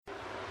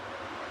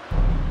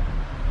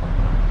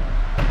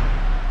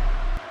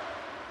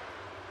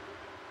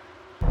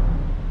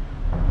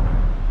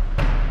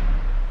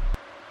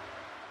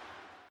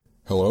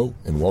Hello,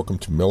 and welcome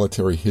to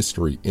Military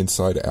History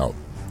Inside Out,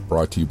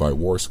 brought to you by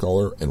War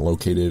Scholar and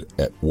located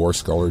at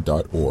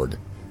warscholar.org.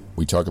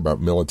 We talk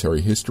about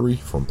military history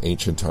from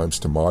ancient times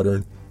to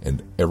modern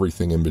and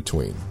everything in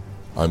between.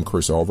 I'm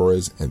Chris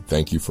Alvarez, and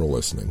thank you for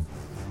listening.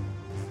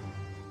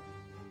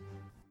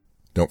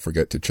 Don't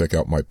forget to check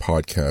out my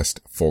podcast,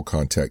 Full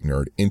Contact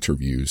Nerd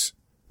Interviews,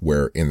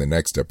 where in the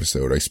next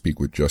episode I speak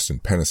with Justin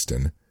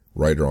Peniston,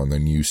 writer on the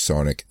new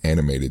Sonic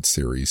animated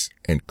series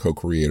and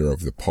co-creator of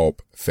the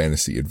pulp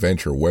fantasy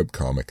adventure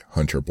webcomic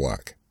Hunter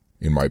Black.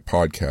 In my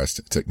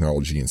podcast,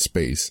 Technology in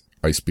Space,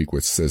 I speak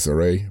with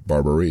Cesare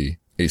Barberi,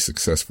 a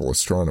successful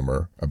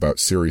astronomer, about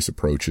serious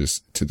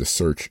approaches to the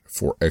search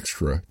for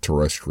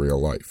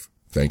extraterrestrial life.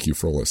 Thank you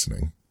for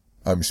listening.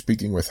 I'm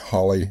speaking with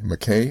Holly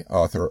McKay,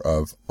 author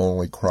of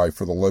Only Cry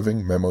for the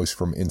Living, Memos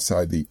from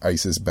Inside the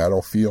ISIS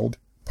Battlefield,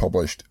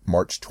 published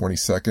March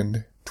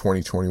 22nd,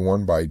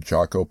 2021 by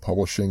Jocko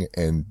Publishing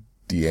and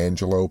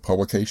D'Angelo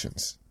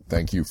Publications.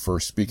 Thank you for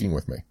speaking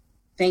with me.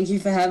 Thank you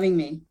for having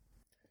me.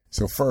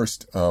 So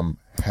first,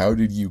 how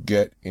did you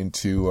get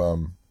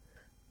into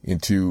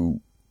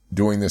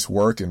doing this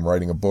work and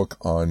writing a book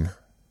on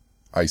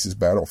ISIS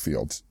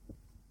battlefields?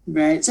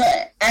 Right. So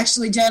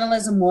actually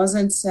journalism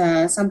wasn't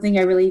something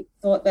I really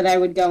thought that I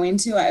would go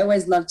into. I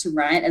always loved to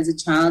write. As a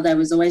child, I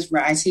was always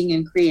writing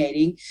and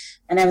creating,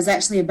 and I was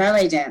actually a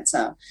ballet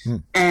dancer.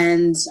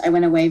 And I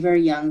went away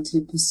very young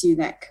to pursue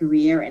that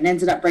career and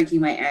ended up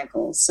breaking my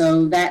ankle.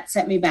 So that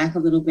set me back a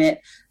little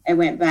bit. I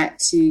went back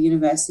to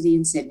university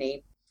in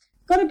Sydney,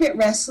 got a bit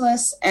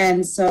restless.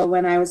 And so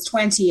when I was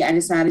 20, I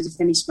decided to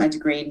finish my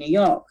degree in New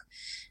York.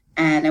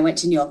 And I went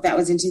to New York. That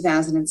was in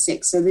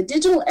 2006. So the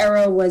digital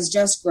era was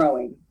just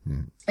growing.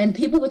 And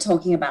people were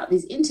talking about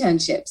these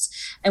internships.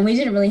 And we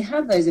didn't really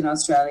have those in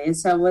Australia.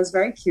 So I was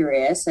very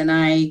curious. And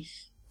I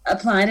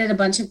applied at a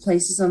bunch of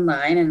places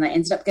online. And I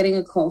ended up getting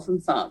a call from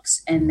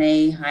Fox. And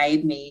they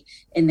hired me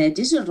in their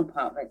digital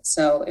department.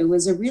 So it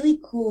was a really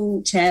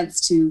cool chance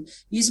to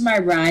use my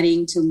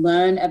writing to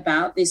learn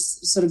about this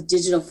sort of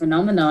digital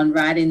phenomenon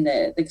right in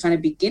the kind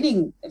of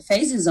beginning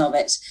phases of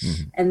it.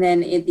 And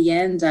then at the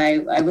end,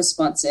 I was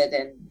sponsored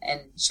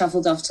and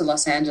shuffled off to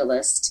Los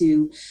Angeles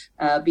to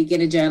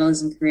begin a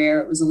journalism career.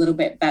 It was a little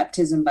bit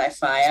baptism by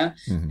fire.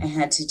 I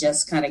had to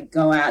just kind of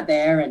go out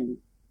there and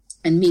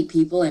meet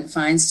people and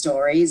find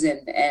stories.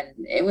 And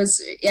it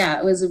was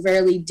a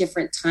very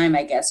different time,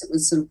 I guess. It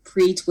was sort of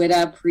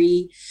pre-Twitter,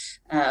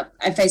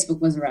 Facebook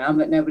was around,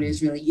 but nobody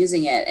was really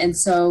using it. And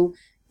so,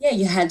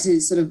 you had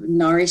to sort of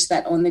nourish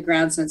that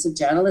on-the-ground sense of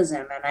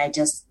journalism. And I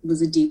just was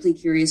a deeply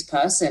curious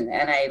person,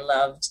 and I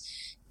loved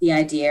the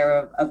idea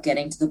of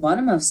getting to the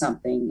bottom of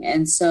something.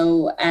 And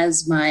so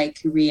as my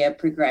career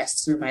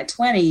progressed through my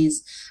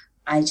 20s,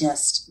 I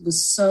just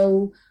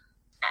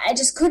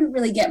couldn't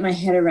really get my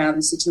head around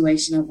the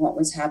situation of what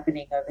was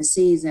happening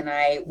overseas. And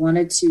I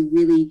wanted to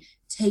really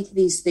take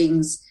these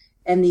things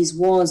and these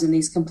wars and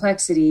these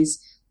complexities.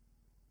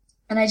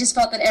 And I just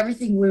felt that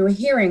everything we were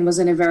hearing was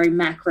in a very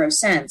macro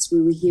sense.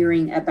 We were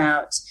hearing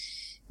about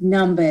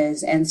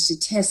numbers and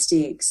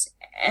statistics.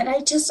 And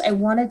I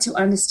wanted to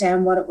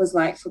understand what it was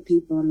like for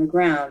people on the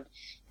ground.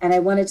 And I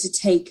wanted to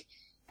take,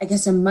 I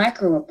guess, a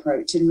micro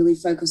approach and really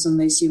focus on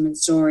those human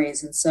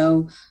stories. And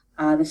so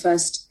the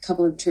first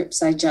couple of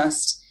trips, I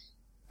just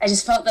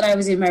felt that I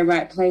was in my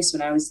right place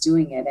when I was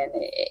doing it. And,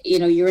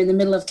 you're in the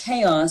middle of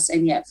chaos.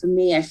 And yet for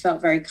me, I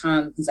felt very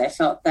calm because I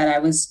felt that I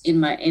was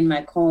in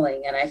my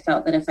calling. And I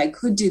felt that if I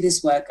could do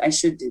this work, I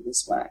should do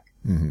this work.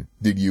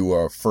 Did you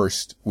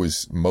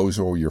was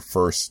Mosul your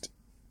first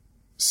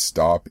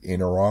stop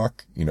in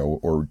Iraq,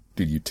 or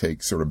did you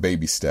take sort of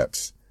baby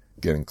steps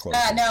getting close?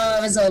 No, I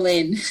was all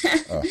in.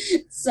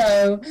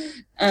 So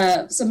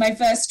my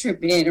first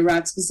trip in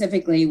Iraq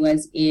specifically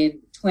was in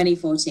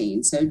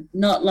 2014. So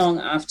not long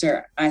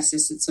after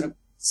ISIS had sort of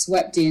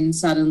swept in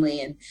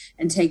suddenly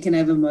and taken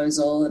over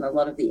Mosul and a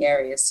lot of the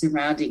areas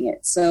surrounding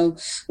it. So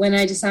when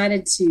I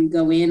decided to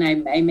go in,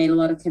 I made a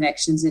lot of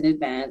connections in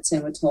advance,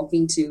 and we're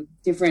talking to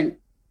different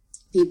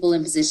people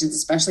in positions,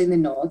 especially in the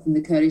north, in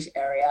the Kurdish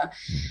area.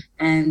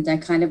 And I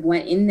kind of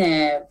went in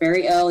there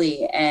very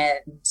early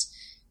and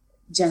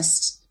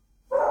just,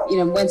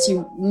 once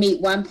you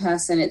meet one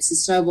person, it's a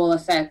snowball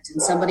effect,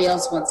 and somebody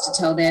else wants to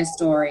tell their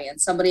story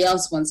and somebody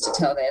else wants to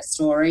tell their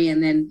story.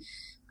 And then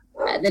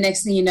the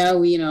next thing you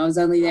know, I was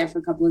only there for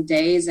a couple of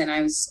days, and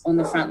I was on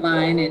the front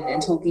line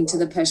and talking to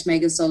the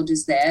Peshmerga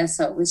soldiers there.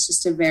 So it was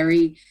just a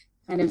very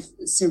kind of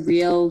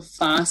surreal,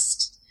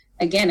 fast.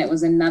 Again, it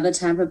was another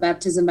time of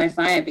baptism by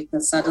fire,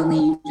 because suddenly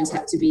you just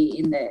have to be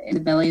in the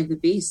belly of the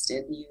beast,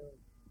 and you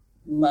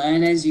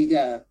learn as you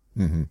go.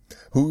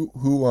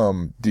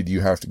 Who did you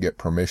have to get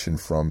permission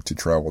from to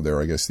travel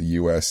there? I guess the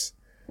U.S.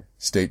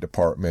 State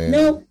Department.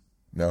 Nope.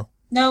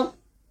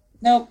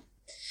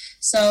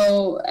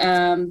 So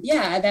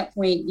at that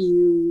point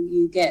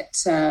you get.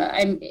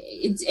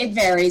 It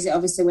varies.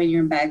 Obviously, when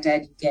you're in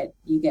Baghdad,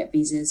 you get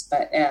visas,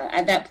 but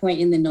at that point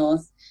in the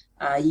north,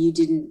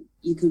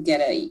 you could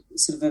get a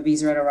sort of a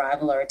visa at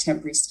arrival or a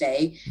temporary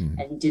stay,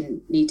 and you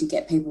didn't need to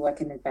get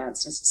paperwork in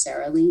advance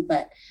necessarily.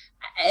 But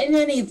In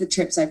any of the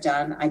trips I've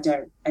done, I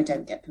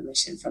don't get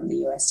permission from the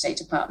U.S. State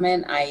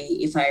Department.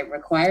 If I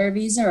require a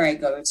visa, I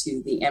go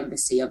to the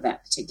embassy of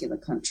that particular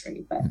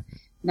country. But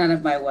none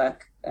of my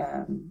work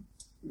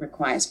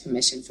requires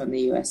permission from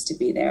the U.S. to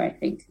be there, I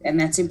think. And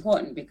that's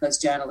important because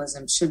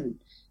journalism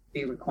shouldn't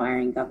be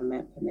requiring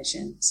government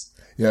permissions.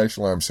 Yeah,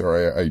 actually, I'm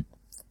sorry.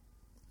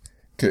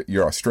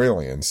 You're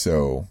Australian,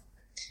 so...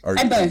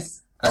 I'm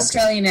both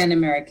Australian and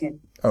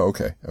American. Oh,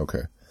 okay.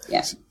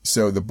 Yeah.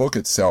 So the book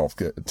itself,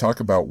 talk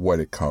about what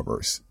it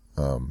covers,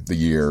 the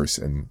years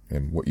and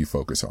what you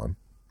focus on.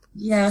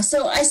 Yeah,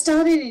 so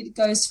it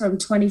goes from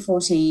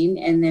 2014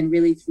 and then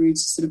really through to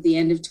sort of the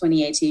end of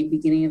 2018,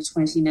 beginning of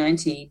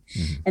 2019.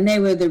 Mm-hmm. And they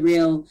were the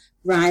real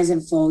rise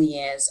and fall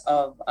years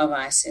of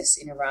ISIS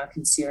in Iraq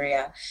and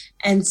Syria.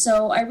 And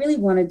so I really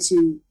wanted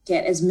to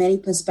get as many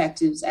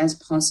perspectives as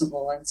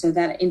possible. And so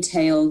that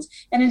entailed,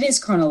 and it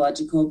is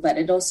chronological, but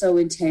it also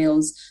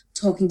entails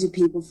talking to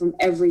people from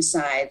every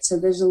side. So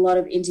there's a lot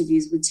of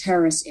interviews with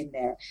terrorists in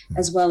there,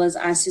 as well as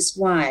ISIS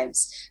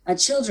wives,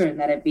 children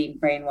that have been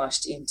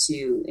brainwashed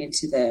into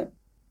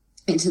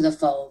the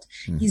fold,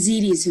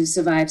 Yazidis who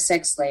survived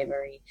sex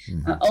slavery,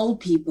 old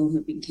people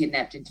who've been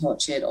kidnapped and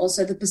tortured,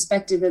 also the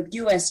perspective of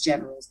U.S.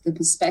 generals, the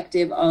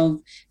perspective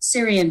of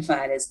Syrian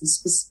fighters,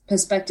 the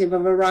perspective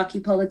of Iraqi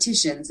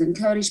politicians and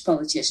Kurdish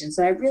politicians.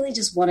 So I really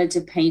just wanted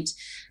to paint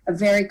a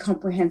very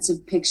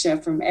comprehensive picture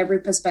from every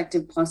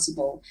perspective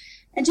possible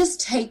and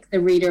just take the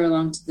reader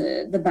along to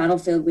the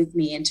battlefield with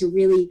me and to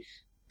really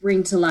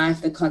bring to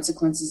life the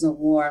consequences of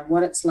war and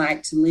what it's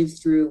like to live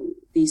through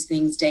these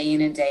things day in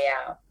and day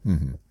out.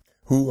 Mm-hmm.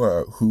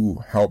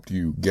 Who helped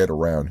you get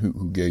around?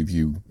 Who gave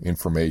you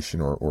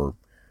information or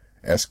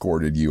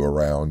escorted you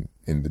around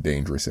in the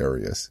dangerous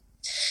areas?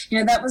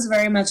 That was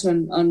very much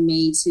on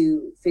me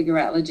to figure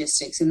out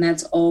logistics, and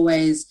that's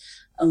always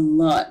a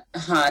lot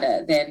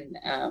harder than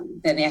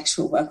the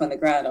actual work on the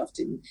ground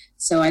often.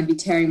 So I'd be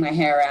tearing my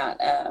hair out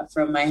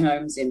from my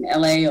homes in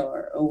LA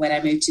or when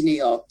I moved to New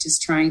York,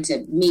 just trying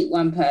to meet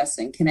one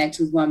person, connect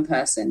with one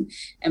person,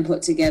 and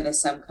put together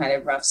some kind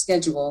of rough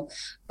schedule.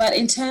 But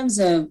in terms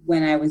of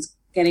when I was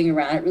getting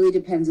around, it really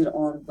depended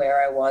on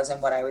where I was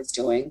and what I was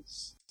doing.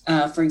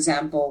 For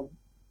example,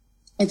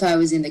 if I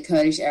was in the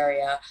Kurdish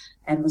area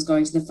and was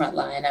going to the front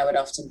line, I would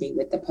often be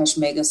with the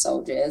Peshmerga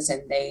soldiers,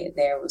 and they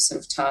were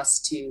sort of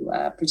tasked to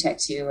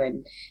protect you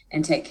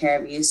and take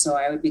care of you. So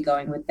I would be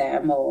going with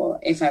them. Or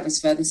if I was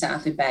further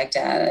south in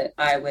Baghdad,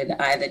 I would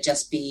either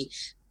just be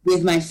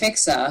with my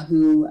fixer,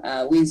 who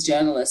we as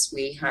journalists,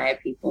 we hire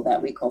people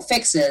that we call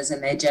fixers,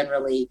 and they're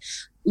generally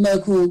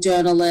local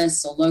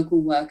journalists or local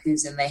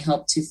workers, and they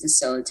help to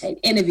facilitate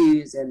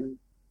interviews and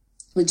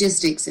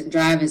logistics and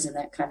drivers and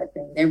that kind of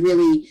thing. They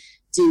really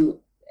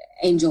do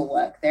angel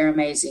work. They're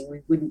amazing.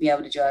 We wouldn't be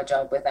able to do our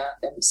job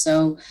without them.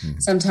 So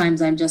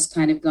sometimes I'm just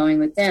kind of going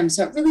with them.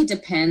 So it really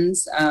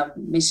depends,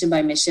 mission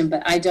by mission,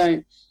 but I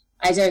don't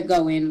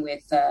go in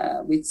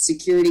with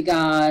security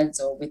guards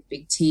or with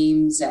big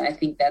teams. I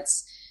think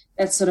that's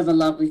sort of a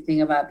lovely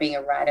thing about being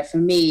a writer for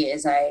me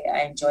is I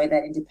enjoy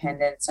that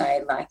independence. I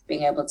like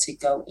being able to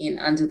go in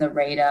under the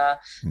radar.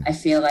 I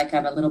feel like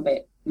I'm a little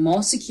bit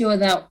more secure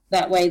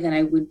that way than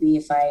I would be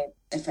if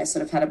I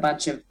sort of had a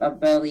bunch of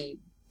burly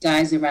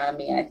guys around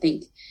me. I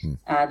think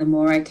the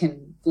more I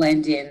can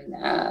blend in,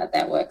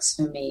 that works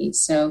for me.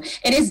 So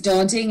it is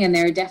daunting, and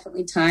there are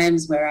definitely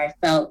times where I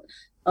felt,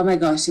 oh my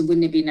gosh,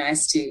 wouldn't it be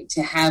nice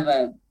to have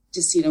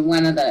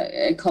one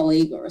other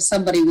colleague or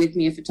somebody with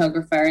me, a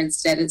photographer.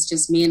 Instead, it's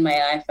just me and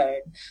my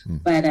iPhone.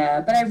 But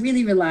I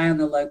really rely on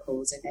the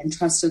locals and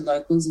trusted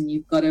locals, and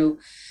you've got to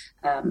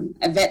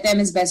vet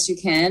them as best you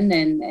can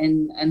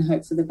and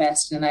hope for the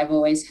best. And I've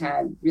always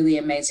had really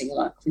amazing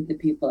luck with the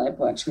people I've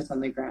worked with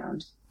on the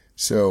ground.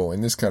 So in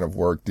this kind of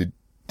work, did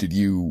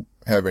you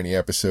have any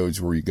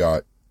episodes where you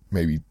got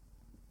maybe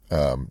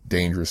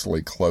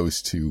dangerously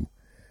close to,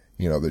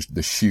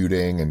 the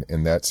shooting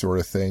and that sort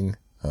of thing?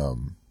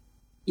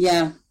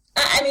 Yeah.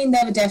 I mean,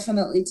 there were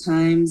definitely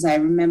times. I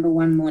remember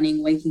one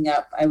morning waking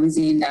up. I was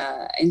in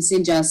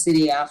Sinjar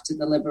city after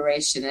the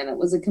liberation, and it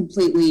was a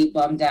completely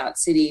bombed out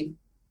city.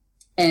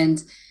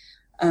 And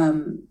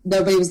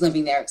nobody was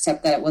living there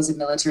except that it was a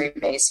military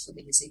base for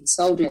the Yazidi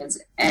soldiers.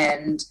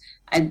 And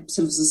I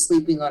sort of was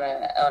sleeping on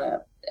a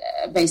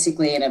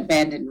basically an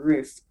abandoned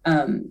roof.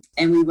 And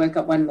we woke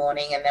up one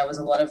morning and there was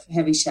a lot of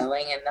heavy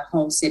shelling, and the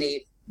whole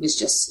city was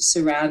just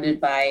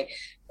surrounded by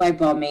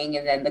bombing.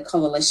 And then the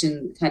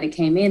coalition kind of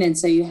came in. And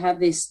so you have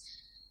this,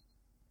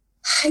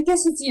 I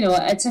guess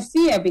it's a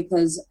fear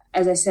because,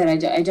 as I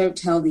said, I don't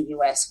tell the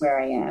US where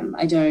I am.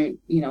 I don't,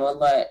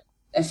 alert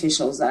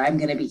officials that I'm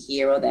going to be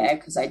here or there,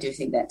 because I do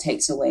think that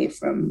takes away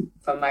from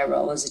my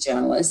role as a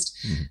journalist.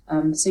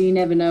 So you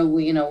never know,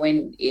 when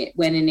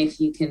and if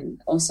you can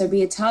also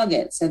be a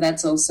target. So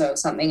that's also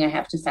something I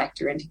have to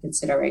factor into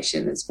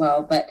consideration as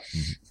well. But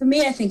for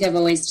me, I think I've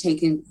always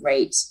taken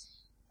great,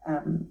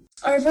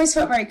 I've always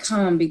felt very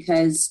calm,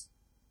 because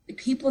the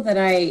people that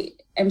I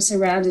am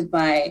surrounded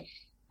by,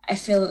 I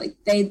feel like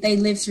they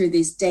live through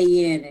this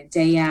day in and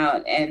day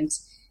out, and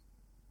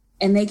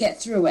and they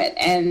get through it.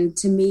 And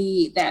to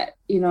me, that,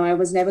 I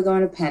was never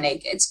going to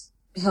panic. It's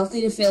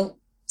healthy to feel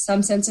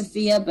some sense of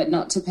fear, but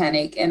not to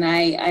panic. And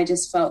I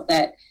just felt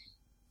that,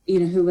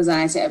 who was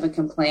I to ever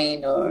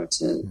complain or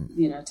to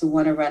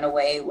want to run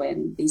away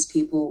when these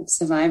people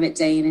survive it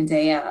day in and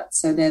day out.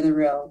 So they're the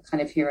real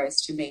kind of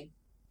heroes to me.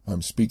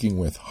 I'm speaking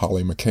with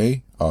Holly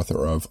McKay,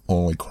 author of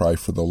Only Cry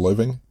for the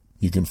Living.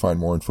 You can find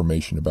more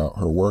information about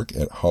her work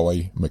at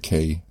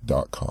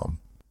hollymckay.com.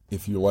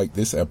 If you like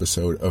this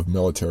episode of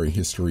Military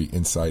History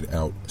Inside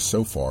Out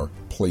so far,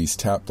 please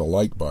tap the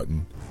like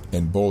button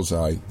and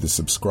bullseye the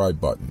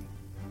subscribe button.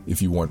 If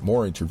you want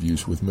more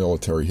interviews with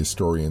military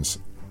historians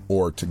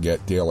or to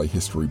get daily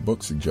history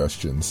book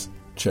suggestions,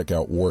 check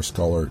out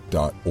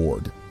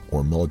warscholar.org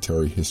or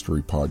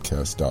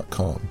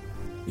militaryhistorypodcast.com.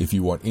 If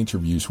you want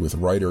interviews with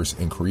writers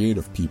and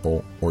creative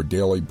people or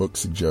daily book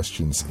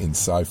suggestions in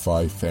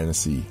sci-fi,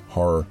 fantasy,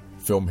 horror,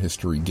 film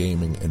history,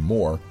 gaming, and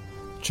more,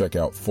 check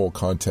out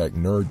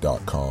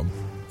fullcontactnerd.com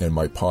and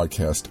my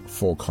podcast,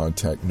 Full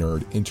Contact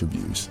Nerd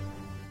Interviews.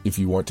 If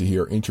you want to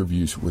hear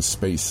interviews with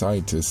space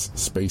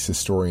scientists, space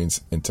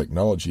historians, and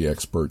technology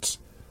experts,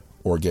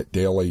 or get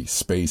daily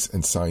space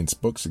and science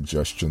book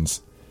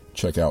suggestions,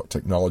 check out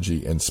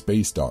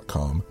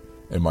technologyandspace.com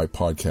and my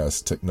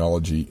podcast,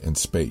 Technology and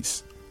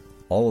Space.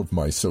 All of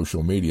my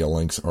social media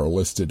links are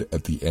listed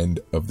at the end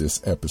of this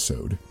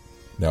episode.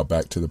 Now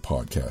back to the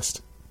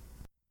podcast.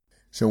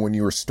 So when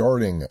you were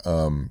starting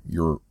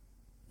your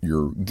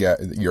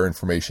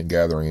information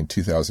gathering in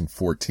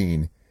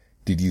 2014,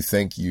 did you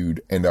think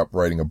you'd end up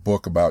writing a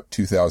book about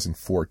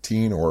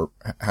 2014, or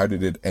how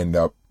did it end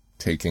up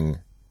taking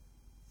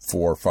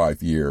 4 or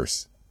 5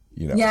 years?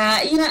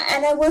 Yeah,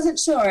 and I wasn't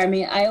sure. I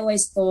mean, I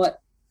always thought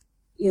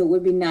it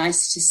would be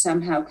nice to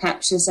somehow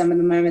capture some of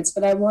the moments,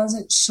 but I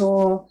wasn't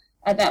sure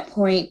at that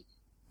point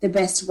the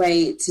best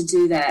way to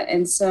do that.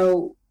 And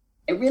so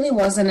it really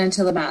wasn't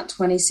until about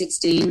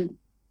 2016,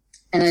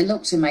 and I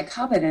looked in my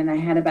cupboard and I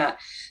had about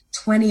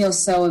 20 or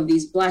so of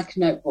these black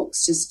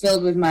notebooks just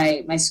filled with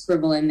my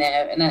scribble in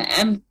there. And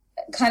I'm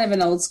kind of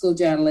an old school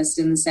journalist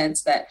in the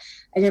sense that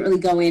I didn't really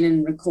go in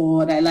and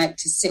record. I like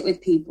to sit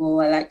with people.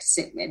 I like to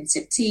sit and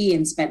sip tea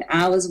and spend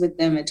hours with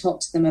them and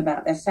talk to them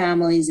about their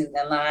families and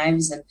their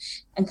lives and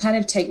kind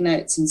of take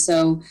notes. And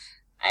so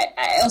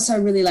I also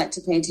really like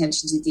to pay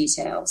attention to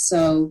detail.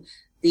 So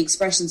the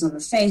expressions on the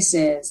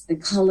faces, the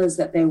colors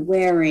that they're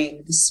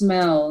wearing, the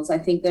smells, I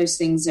think those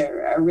things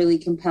are really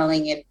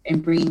compelling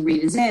in bringing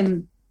readers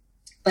in.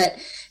 But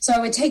so I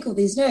would take all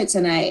these notes,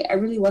 and I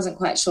really wasn't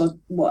quite sure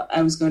what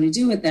I was going to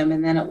do with them.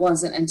 And then it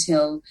wasn't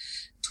until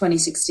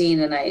 2016,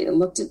 and I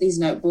looked at these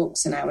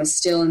notebooks, and I was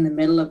still in the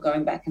middle of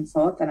going back and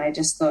forth. And I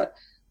just thought,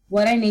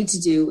 what I need to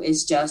do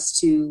is just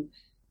to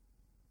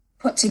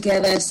put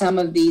together some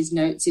of these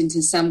notes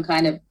into some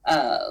kind of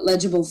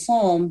legible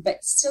form,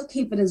 but still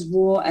keep it as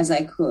raw as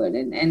I could.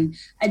 And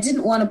I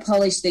didn't want to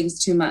polish things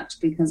too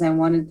much because I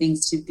wanted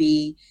things to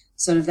be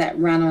sort of that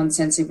run-on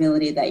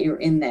sensibility that you're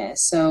in there.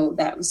 So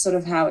that was sort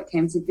of how it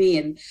came to be.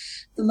 And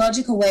the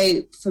logical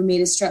way for me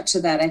to structure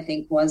that, I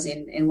think, was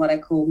in what I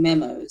call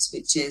memos,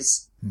 which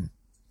is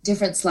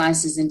different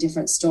slices and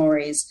different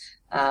stories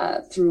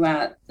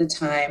throughout the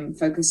time,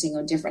 focusing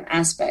on different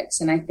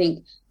aspects. And I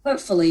think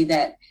hopefully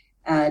that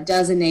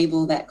does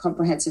enable that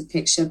comprehensive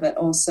picture, but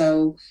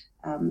also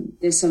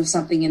there's sort of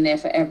something in there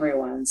for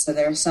everyone. So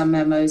there are some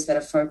memos that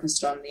are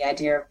focused on the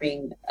idea of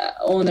being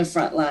on the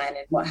front line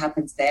and what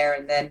happens there.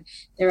 And then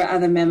there are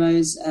other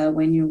memos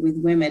when you're with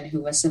women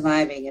who are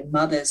surviving and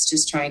mothers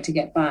just trying to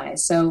get by.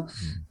 So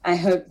I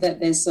hope that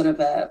there's sort of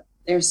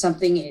there's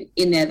something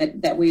in there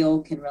that we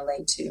all can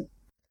relate to.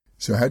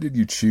 So how did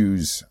you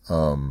choose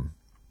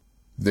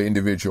the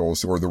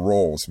individuals or the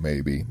roles,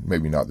 maybe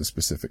not the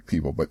specific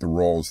people, but the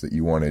roles that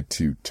you wanted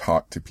to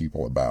talk to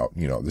people about,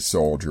 the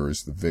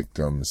soldiers, the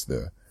victims,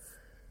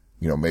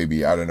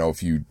 maybe, I don't know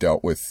if you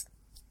dealt with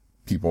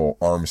people,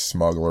 arms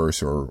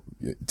smugglers, or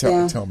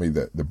tell me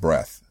the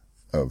breadth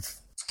of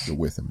the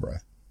width and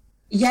breadth.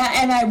 Yeah.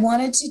 And I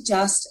wanted to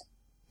just,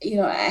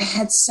 I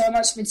had so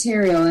much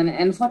material, and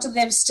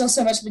unfortunately there's still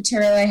so much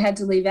material I had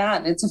to leave out,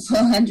 and it's a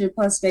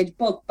 400+ page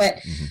book, but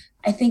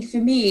I think for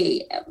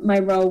me, my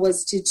role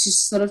was to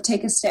sort of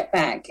take a step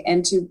back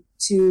and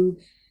to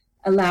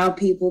allow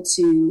people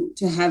to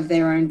have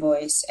their own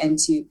voice and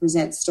to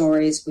present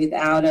stories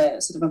without a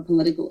sort of a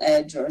political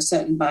edge or a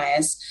certain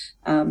bias.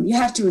 You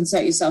have to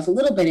insert yourself a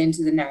little bit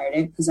into the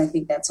narrative because I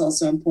think that's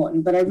also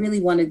important. But I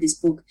really wanted this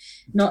book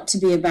not to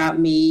be about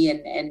me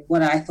and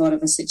what I thought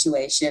of a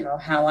situation or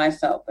how I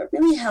felt, but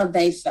really how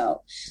they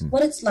felt,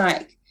 what it's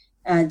like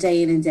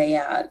day in and day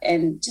out,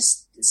 and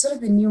just sort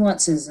of the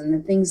nuances and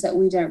the things that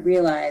we don't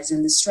realize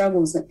and the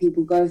struggles that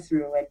people go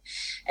through,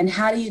 and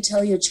how do you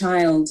tell your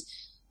child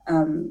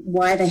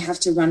why they have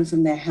to run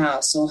from their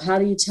house, or how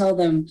do you tell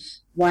them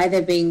why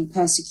they're being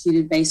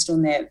persecuted based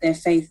on their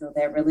faith or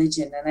their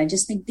religion. And I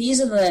just think these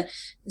are the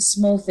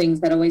small things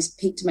that always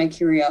piqued my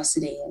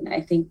curiosity, and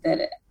I think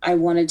that I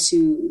wanted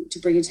to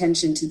bring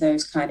attention to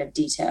those kind of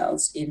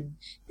details in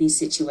these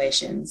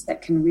situations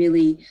that can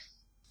really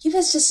give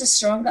us just a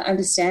stronger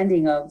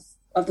understanding of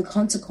the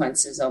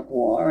consequences of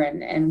war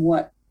and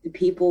what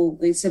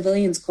the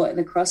civilians caught in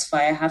the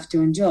crossfire have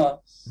to endure.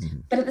 Mm-hmm.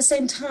 But at the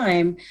same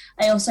time,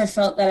 I also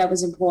felt that it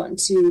was important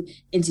to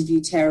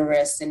interview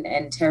terrorists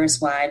and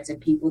terrorist wives and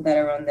people that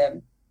are on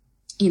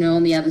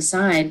the other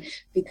side,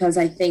 because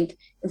I think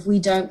if we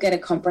don't get a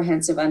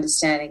comprehensive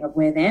understanding of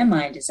where their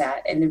mind is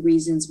at and the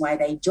reasons why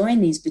they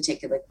join these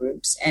particular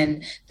groups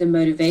and the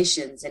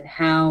motivations and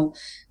how,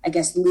 I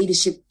guess,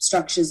 leadership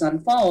structures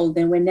unfold,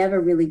 then we're never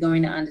really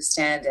going to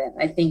understand it.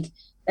 I think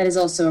that is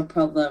also a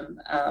problem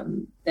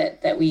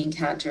that we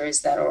encounter,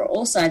 is that, or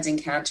all sides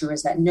encounter,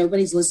 is that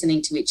nobody's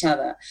listening to each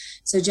other.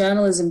 So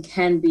journalism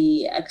can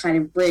be a kind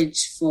of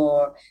bridge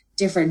for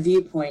different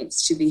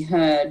viewpoints to be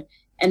heard,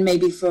 and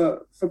maybe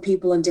for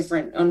people in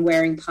different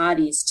unwearing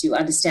parties to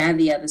understand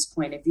the other's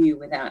point of view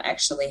without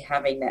actually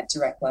having that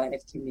direct line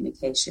of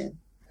communication.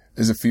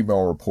 As a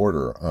female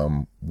reporter,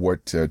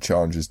 what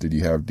challenges did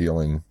you have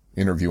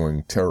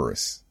interviewing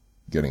terrorists,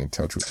 getting in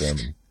touch with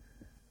them?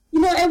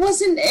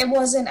 It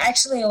wasn't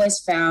actually always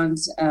found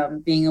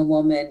being a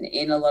woman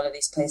in a lot of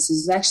these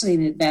places was actually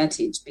an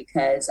advantage,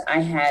 because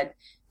I had,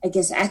 I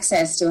guess,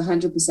 access to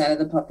 100% of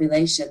the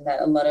population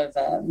that a lot of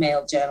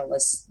male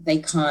journalists, they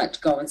can't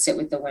go and sit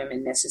with the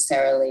women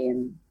necessarily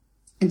and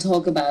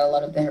talk about a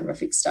lot of the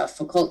horrific stuff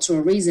for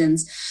cultural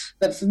reasons.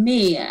 But for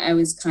me, I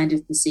was kind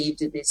of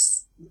perceived as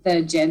this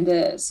third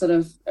gender sort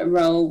of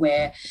role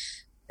where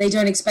they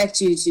don't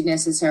expect you to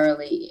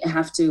necessarily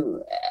have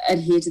to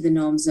adhere to the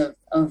norms of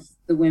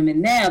the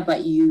women there,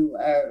 but you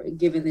are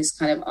given this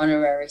kind of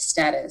honorary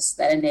status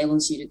that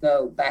enables you to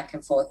go back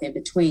and forth in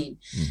between.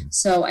 Mm-hmm.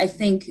 So I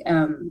think,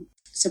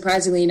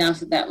 surprisingly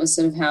enough, that was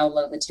sort of how a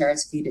lot of the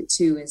terrorists viewed it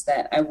too, is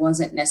that I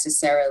wasn't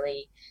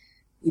necessarily,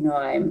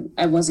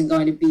 I wasn't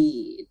going to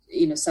be,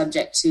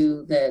 subject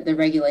to the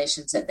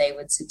regulations that they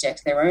would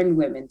subject their own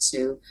women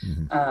to.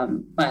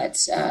 Mm-hmm.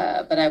 But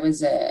I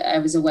was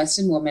a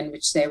Western woman,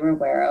 which they were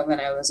aware of, and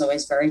I was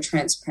always very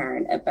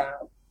transparent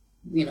about,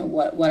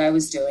 what I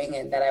was doing,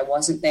 and that I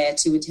wasn't there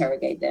to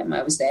interrogate them.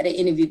 I was there to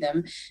interview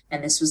them,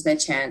 and this was their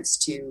chance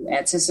to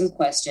answer some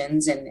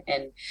questions and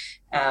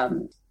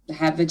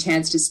have a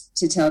chance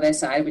to tell their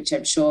side, which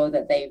I'm sure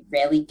that they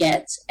rarely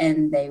get.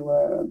 And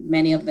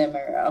many of them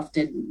are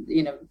often,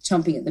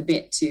 chomping at the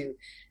bit to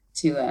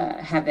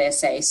have their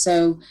say.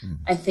 So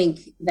I think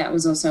that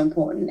was also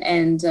important.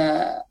 And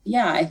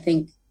I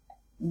think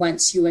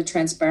once you are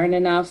transparent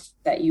enough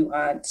that you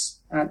aren't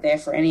there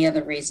for any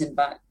other reason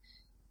but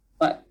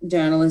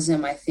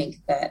journalism, I think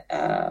that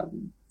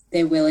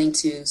they're willing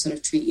to sort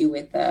of treat you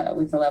with a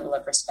level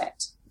of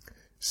respect.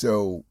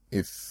 So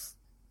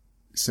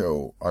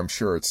I'm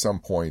sure at some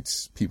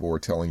points people were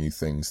telling you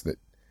things that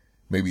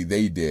maybe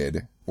they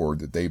did or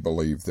that they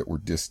believed that were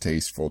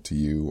distasteful to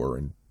you or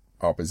in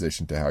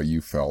opposition to how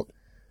you felt.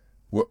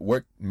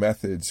 What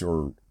methods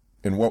or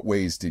in what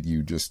ways did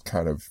you just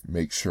kind of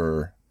make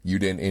sure you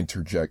didn't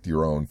interject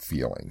your own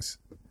feelings?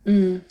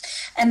 And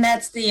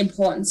that's the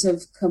importance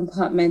of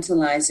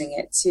compartmentalizing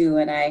it too.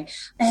 And I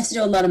have to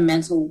do a lot of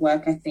mental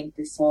work, I think,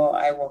 before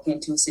I walk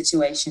into a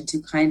situation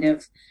to kind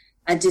of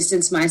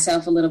distance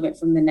myself a little bit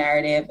from the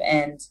narrative.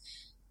 And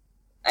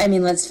I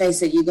mean, let's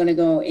face it, you're going to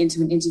go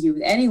into an interview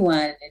with anyone,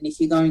 and if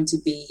you're going to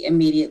be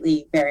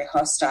immediately very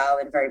hostile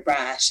and very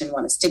brash and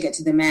want to stick it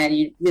to the man,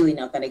 you're really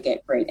not going to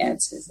get great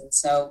answers. And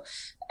so,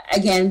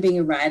 again, being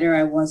a writer,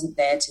 I wasn't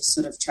there to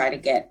sort of try to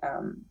get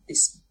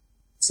this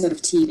sort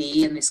of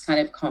TV and this kind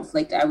of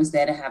conflict. I was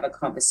there to have a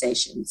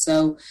conversation.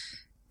 So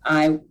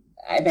I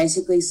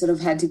basically sort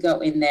of had to go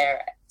in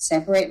there,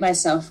 separate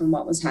myself from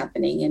what was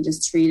happening, and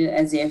just treat it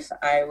as if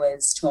I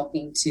was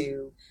talking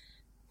to,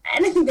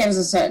 and I think there was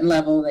a certain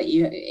level that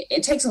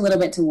it takes a little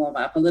bit to warm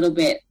up, a little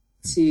bit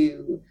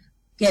to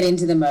get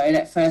into the mode.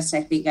 At first,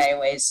 I think I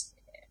always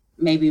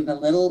maybe a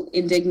little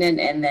indignant,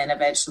 and then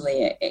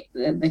eventually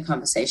the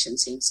conversation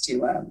seems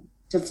to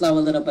flow a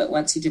little bit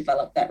once you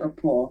develop that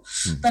rapport.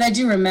 But I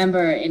do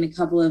remember in a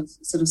couple of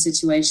sort of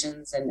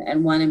situations,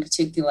 and one in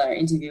particular,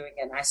 interviewing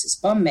an ISIS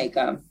bomb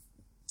maker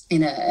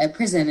in a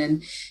prison,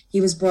 and he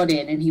was brought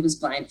in and he was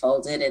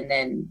blindfolded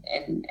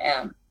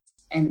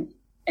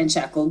and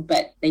shackled,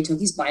 but they took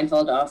his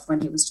blindfold off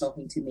when he was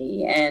talking to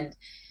me. And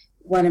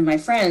one of my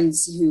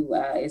friends who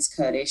is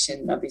Kurdish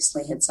and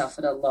obviously had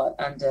suffered a lot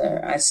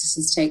under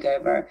ISIS's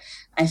takeover,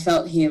 I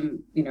felt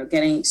him,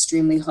 getting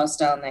extremely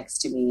hostile next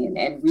to me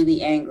and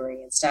really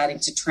angry and starting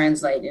to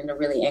translate in a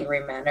really angry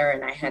manner.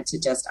 And I had to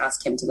just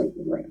ask him to leave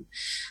the room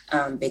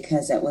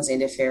because that was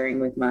interfering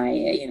with my,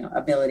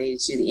 ability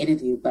to do the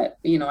interview. But,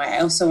 I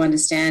also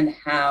understand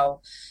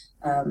how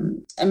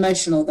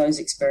emotional those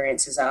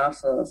experiences are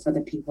for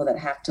the people that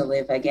have to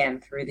live again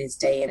through this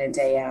day in and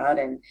day out,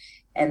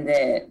 and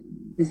the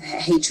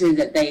hatred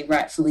that they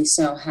rightfully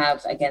so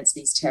have against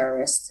these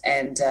terrorists.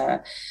 And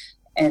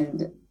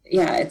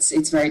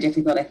it's very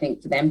difficult, I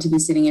think, for them to be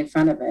sitting in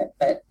front of it.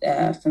 But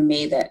for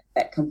me, that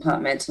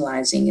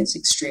compartmentalizing is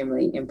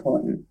extremely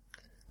important.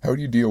 How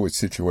do you deal with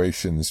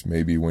situations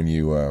maybe when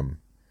you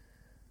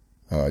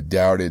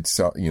doubted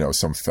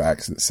some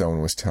facts that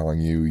someone was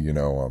telling you,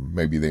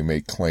 maybe they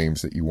make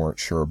claims that you weren't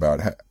sure about?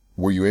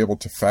 were you able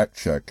to fact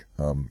check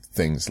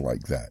things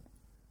like that?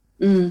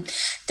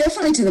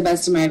 Definitely to the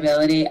best of my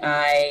ability.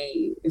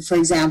 For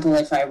example,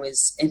 if I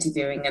was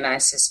interviewing an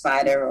ISIS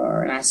fighter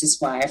or an ISIS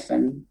wife,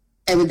 and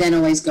I would then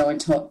always go and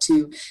talk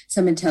to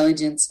some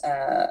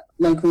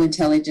local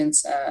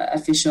intelligence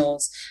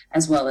officials,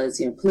 as well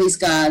as police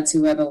guards,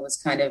 whoever was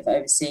kind of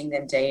overseeing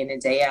them day in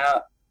and day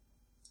out,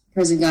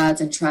 prison guards,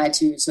 and try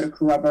to sort of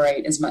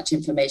corroborate as much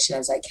information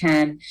as I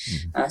can.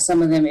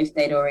 Some of them, if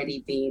they'd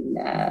already been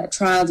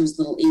trialed, it was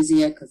a little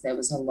easier because there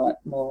was a lot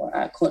more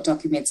court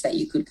documents that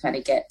you could kind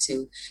of get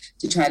to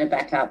try to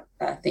back up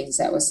things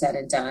that were said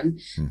and done.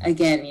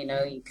 Again,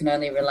 you can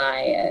only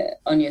rely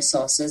on your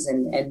sources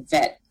and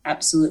vet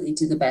absolutely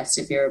to the best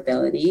of your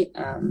ability.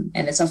 And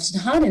it's often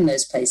hard in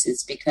those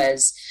places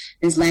because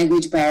there's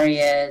language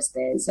barriers,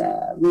 there's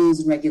rules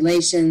and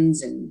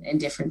regulations and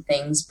different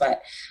things.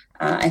 But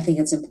I think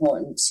it's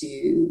important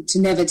to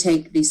never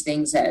take these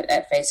things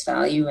at face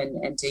value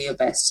and do your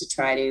best to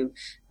try to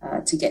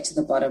get to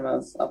the bottom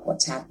of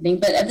what's happening.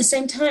 But at the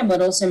same time,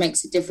 what also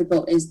makes it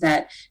difficult is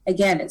that,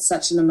 again, it's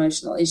such an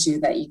emotional issue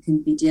that you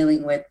can be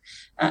dealing with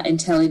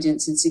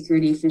intelligence and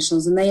security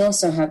officials, and they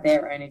also have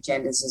their own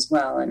agendas as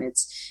well. And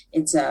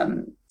it's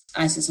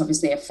ISIS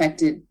obviously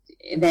affected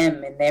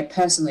them, and they're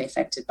personally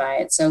affected by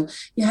it. So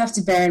you have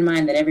to bear in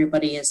mind that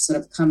everybody is sort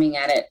of coming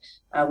at it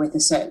with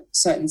a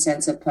certain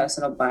sense of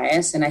personal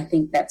bias. And I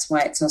think that's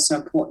why it's also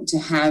important to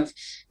have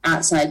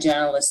outside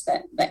journalists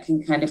that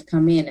can kind of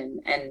come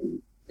in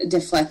and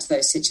deflect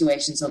those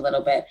situations a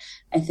little bit.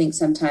 I think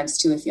sometimes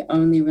too, if you're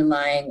only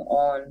relying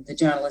on the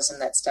journalism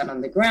that's done on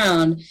the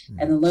ground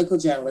and the local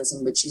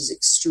journalism, which is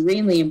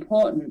extremely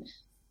important,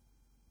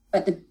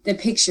 but the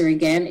picture,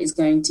 again, is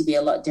going to be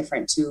a lot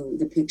different to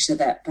the picture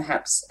that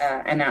perhaps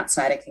an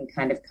outsider can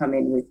kind of come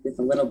in with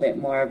a little bit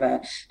more of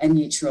a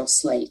neutral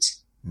slate.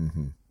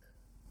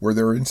 Were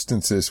there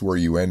instances where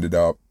you ended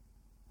up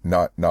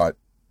not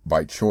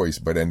by choice,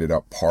 but ended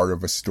up part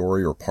of a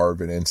story or part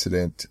of an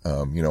incident?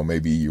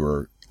 Maybe you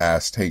were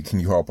asked, hey, can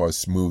you help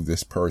us move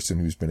this person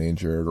who's been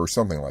injured or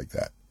something like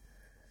that?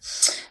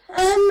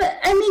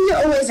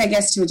 You're always, I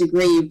guess, to a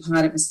degree, you're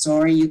part of a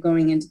story. You're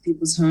going into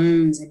people's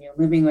homes and you're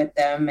living with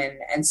them.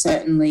 And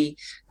certainly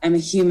I'm a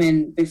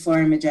human before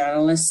I'm a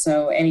journalist.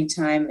 So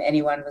anytime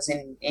anyone was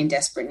in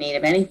desperate need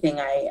of anything,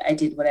 I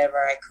did whatever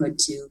I could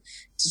to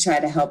try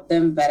to help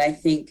them. But I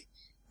think,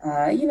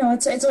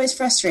 it's always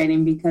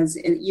frustrating because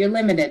you're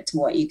limited to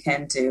what you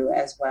can do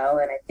as well.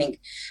 And I think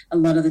a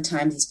lot of the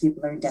time these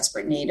people are in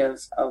desperate need of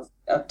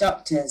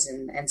doctors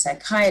and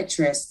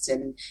psychiatrists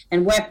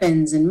and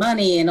weapons and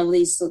money and all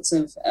these sorts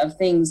of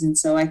things. And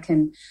so I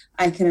can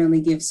only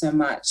give so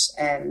much.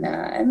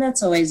 And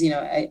that's always,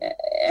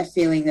 a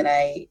feeling that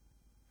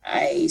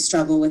I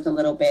struggle with a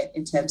little bit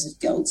in terms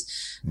of guilt.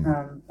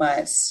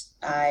 But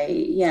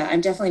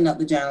I'm definitely not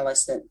the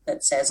journalist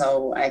that says,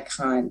 oh, I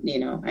can't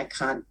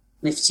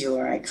lift you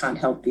or I can't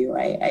help you.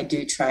 I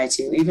do try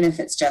to, even if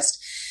it's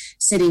just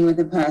sitting with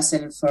a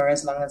person for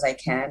as long as I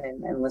can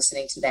and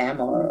listening to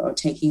them or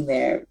taking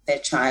their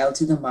child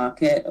to the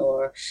market,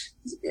 or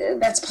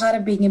that's part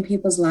of being in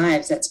people's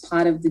lives. That's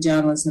part of the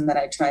journalism that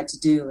I try to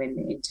do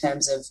in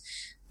terms of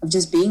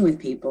just being with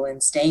people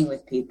and staying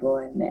with people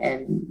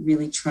and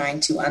really trying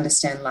to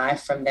understand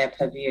life from their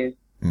purview.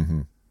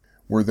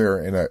 Were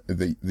there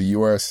the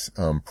U.S.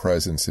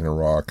 presence in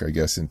Iraq, I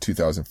guess in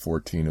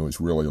 2014, it was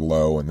really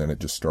low, and then it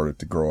just started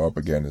to grow up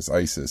again as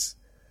ISIS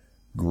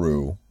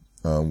grew.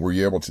 Were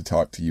you able to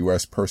talk to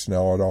U.S.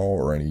 personnel at all,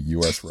 or any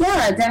U.S.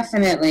 Yeah,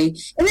 definitely.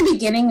 In the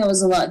beginning, it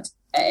was a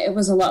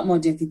lot more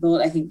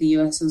difficult. I think the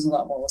U.S. was a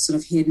lot more sort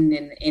of hidden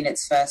in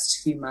its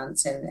first few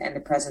months, and the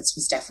presence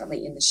was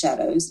definitely in the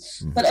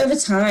shadows. But over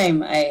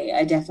time,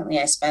 I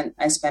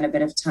spent a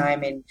bit of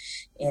time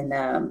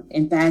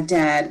in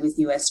Baghdad with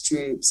U.S.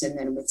 troops, and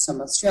then with some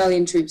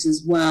Australian troops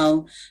as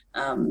well,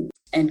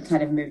 and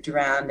kind of moved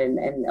around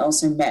and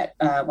also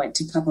went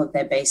to a couple of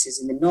their bases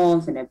in the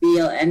north, in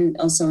Erbil, and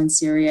also in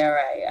Syria.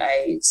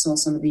 I saw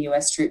some of the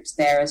U.S. troops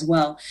there as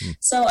well.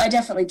 So I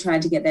definitely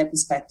tried to get their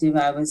perspective.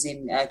 I was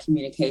in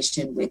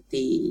communication with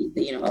a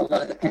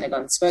lot of the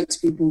Pentagon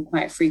spokespeople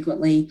quite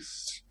frequently,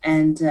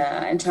 and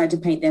tried to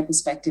paint their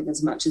perspective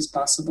as much as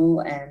possible.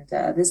 And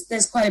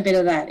there's quite a bit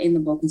of that in the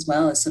book as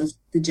well, as sort of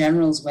the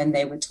generals when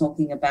they were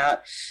talking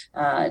about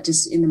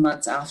just in the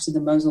months after the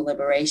Mosul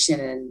liberation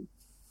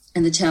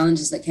and the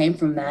challenges that came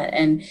from that,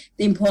 and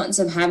the importance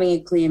of having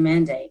a clear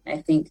mandate. I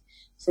think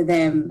for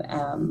them,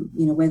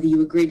 whether you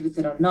agreed with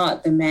it or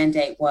not, the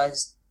mandate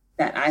was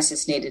that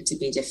ISIS needed to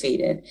be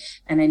defeated.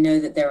 And I know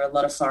that there are a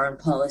lot of foreign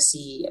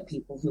policy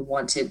people who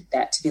wanted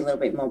that to be a little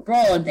bit more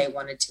broad. They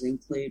wanted to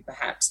include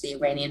perhaps the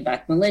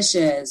Iranian-backed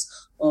militias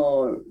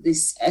or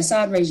this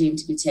Assad regime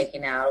to be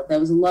taken out. There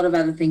was a lot of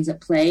other things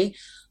at play.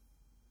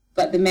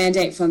 But the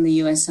mandate from the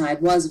U.S.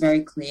 side was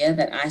very clear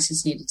that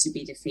ISIS needed to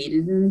be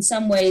defeated. And in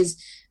some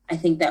ways, I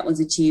think that was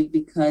achieved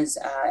because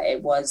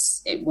it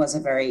was a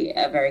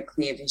very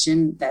clear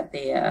vision that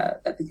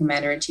the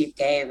commander-in-chief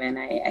gave, and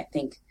I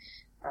think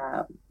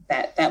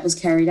that was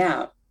carried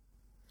out.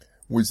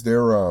 Was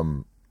there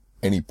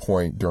any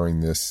point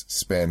during this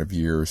span of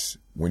years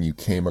when you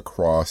came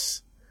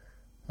across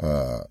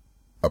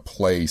a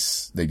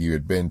place that you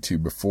had been to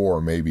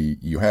before, maybe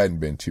you hadn't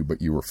been to,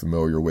 but you were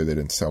familiar with it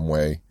in some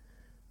way,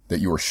 that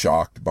you were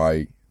shocked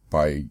by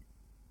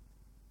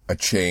a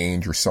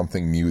change or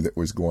something new that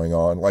was going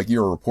on? Like,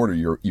 you're a reporter,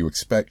 you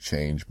expect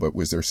change, but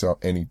was there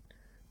any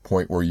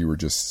point where you were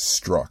just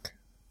struck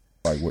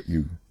by what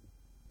you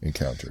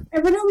encountered? I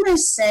would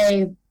almost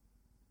say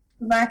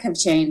lack of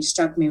change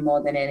struck me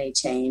more than any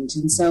change.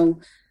 And so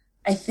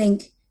I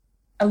think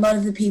a lot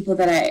of the people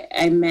that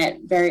I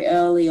met very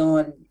early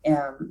on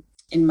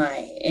in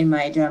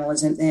my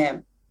journalism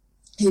there,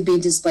 who'd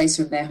been displaced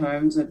from their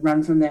homes, would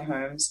run from their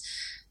homes,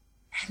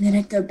 and then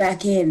I'd go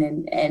back in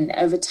and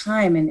over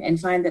time and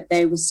find that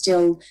they were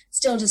still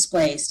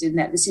displaced, and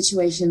that the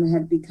situation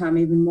had become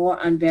even more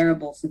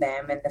unbearable for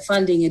them, and the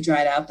funding had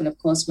dried up. And of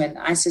course, when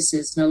ISIS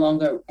is no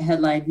longer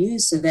headline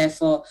news, so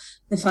therefore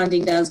the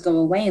funding does go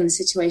away, and the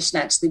situation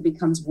actually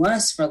becomes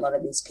worse for a lot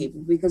of these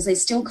people because they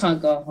still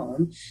can't go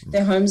home.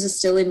 Their homes are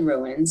still in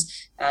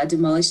ruins,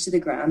 demolished to the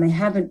ground. They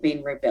haven't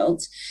been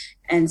rebuilt.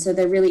 And so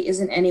there really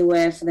isn't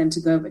anywhere for them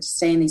to go but to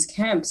stay in these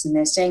camps. And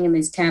they're staying in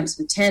these camps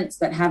with tents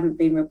that haven't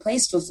been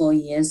replaced for 4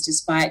 years,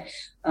 despite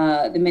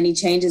the many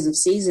changes of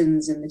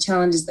seasons and the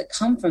challenges that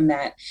come from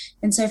that.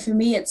 And so for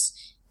me, it's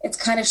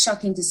kind of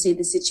shocking to see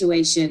the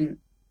situation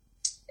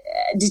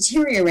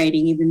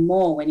deteriorating even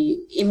more when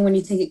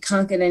you think it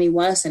can't get any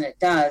worse, and it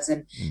does.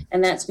 And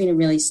that's been a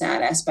really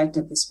sad aspect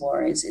of this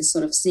war is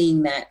sort of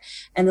seeing that.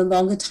 And the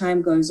longer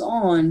time goes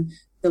on,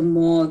 the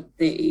more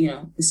the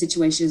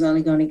situation is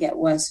only going to get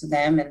worse for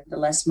them, and the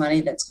less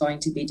money that's going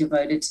to be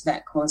devoted to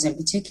that cause in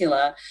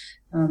particular.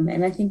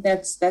 And I think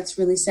that's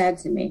really sad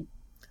to me.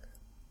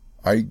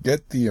 I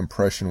get the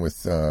impression with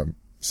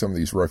some of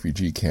these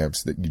refugee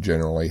camps that you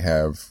generally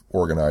have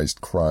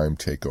organized crime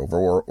take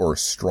over, or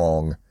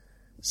some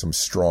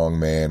strong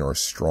man or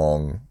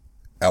strong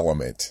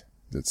element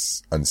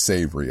that's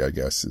unsavory, I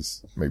guess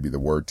is maybe the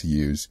word to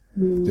use.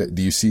 Do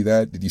you see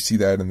that? Did you see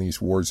that in these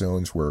war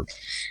zones where...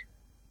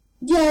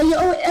 Yeah,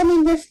 I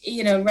mean,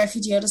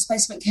 refugee or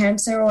displacement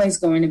camps are always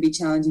going to be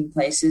challenging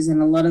places, and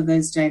a lot of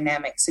those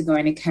dynamics are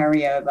going to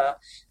carry over.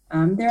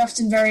 They're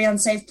often very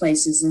unsafe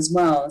places as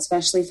well,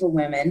 especially for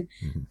women.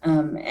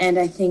 And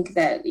I think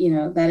that,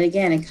 that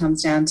again, it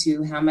comes down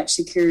to how much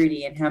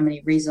security and how many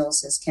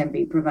resources can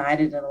be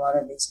provided in a lot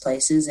of these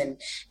places,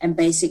 and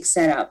basic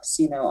setups.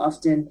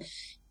 Often,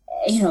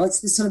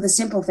 it's the sort of the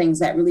simple things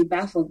that really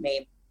baffled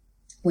me,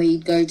 where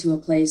you'd go to a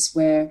place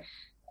where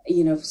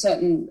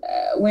certain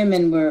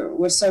women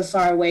were so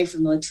far away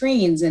from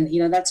latrines,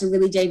 and that's a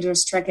really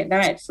dangerous trek at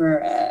night for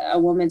a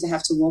woman to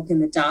have to walk in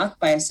the dark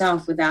by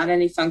herself without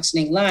any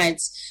functioning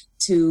lights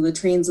to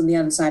latrines on the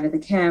other side of the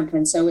camp.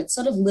 And so it's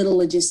sort of little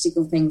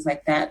logistical things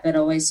like that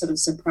always sort of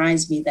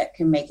surprise me, that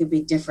can make a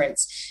big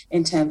difference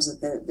in terms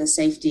of the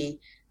safety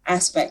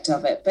aspect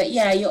of it. But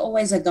yeah, you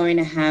always are going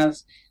to have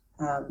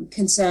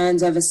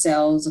concerns over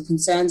cells or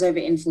concerns over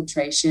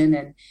infiltration,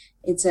 and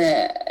it's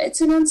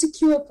an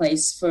unsecure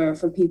place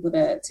for people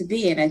to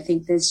be. And I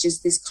think there's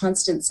just this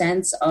constant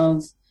sense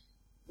of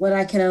what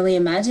I can only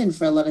imagine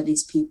for a lot of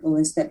these people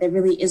is that there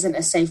really isn't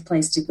a safe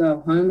place to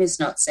go. Home is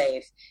not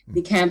safe.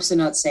 The camps are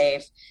not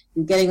safe.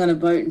 Getting on a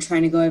boat and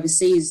trying to go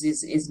overseas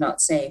is not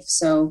safe.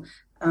 So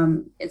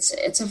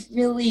it's a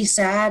really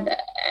sad,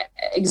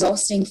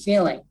 exhausting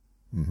feeling.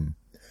 Mm-hmm.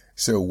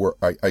 So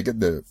I get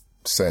the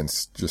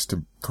sense, just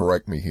to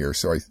correct me here,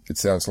 so it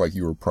sounds like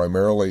you were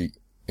primarily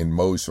in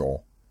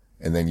Mosul,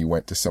 and then you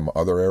went to some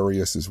other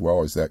areas as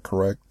well. Is that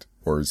correct?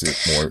 Or is it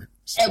more...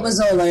 It was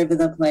all over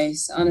the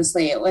place,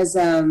 honestly. It was,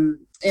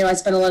 I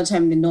spent a lot of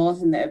time in the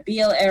north in the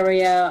Erbil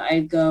area.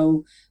 I'd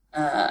go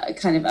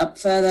kind of up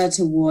further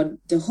toward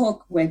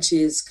Duhok, which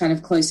is kind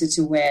of closer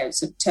to where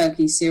sort of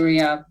Turkey,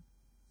 Syria,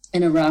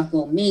 and Iraq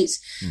all meet.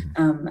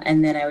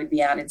 And then I would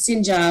be out in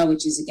Sinjar,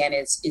 which is, again,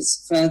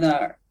 is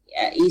further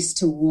east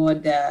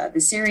toward the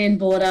Syrian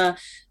border.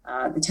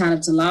 The town of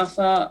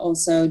Talafa,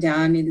 also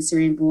down near the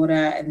Syrian border,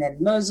 and then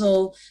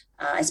Mosul.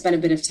 I spent a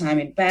bit of time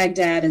in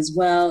Baghdad as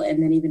well,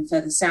 and then even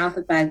further south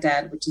of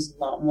Baghdad, which is a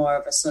lot more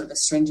of a sort of a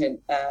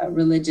stringent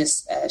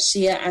religious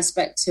Shia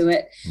aspect to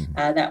it.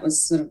 That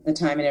was sort of the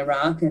time in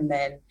Iraq, and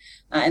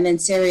then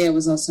Syria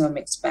was also a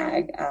mixed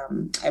bag.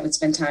 I would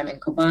spend time in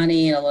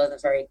Kobani and a lot of the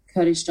very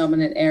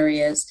Kurdish-dominant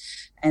areas,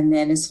 and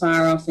then as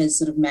far off as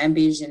sort of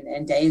Manbij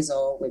and Deir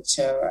ez-Zor, which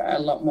are a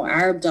lot more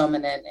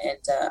Arab-dominant, and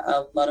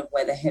a lot of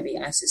where the heavy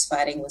ISIS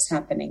fighting was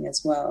happening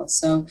as well.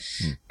 So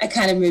I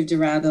kind of moved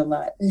around a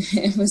lot.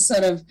 It was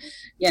sort of,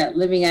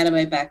 living out of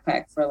my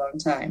backpack for a long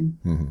time.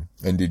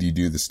 And did you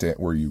do the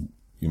where you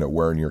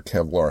wearing your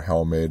Kevlar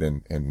helmet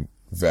and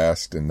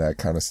vest and that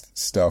kind of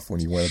stuff when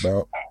you went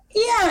about?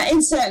 Yeah,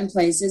 in certain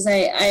places.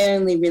 I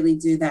only really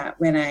do that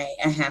when I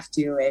have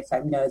to, if I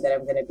know that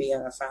I'm going to be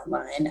on a front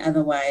line.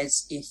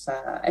 Otherwise,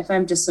 if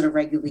I'm just sort of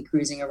regularly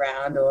cruising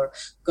around or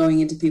going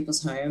into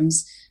people's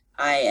homes,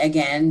 I,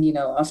 again,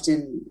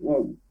 often,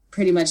 or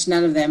pretty much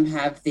none of them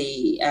have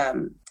the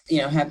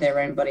have their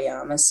own body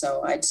armor.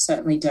 So I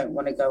certainly don't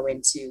want to go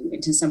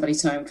into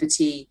somebody's home for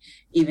tea,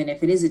 even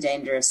if it is a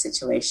dangerous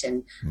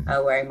situation,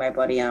 wearing my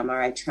body armor.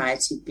 I try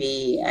to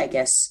be, I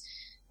guess,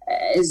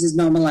 as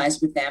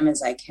normalized with them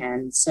as I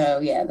can. So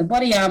yeah, the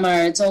body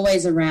armor, it's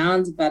always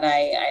around, but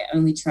I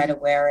only try to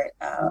wear it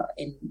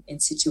in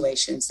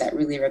situations that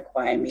really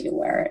require me to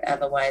wear it.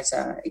 Otherwise,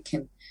 it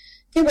can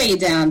weigh you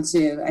down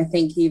too. I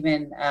think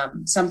even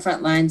some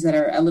front lines that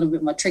are a little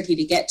bit more tricky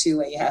to get to,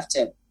 where you have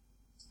to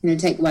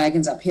take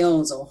wagons up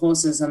hills or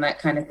horses and that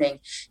kind of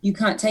thing. You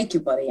can't take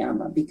your body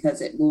armor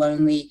because it will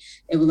only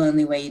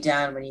weigh you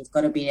down when you've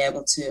got to be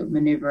able to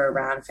maneuver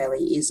around fairly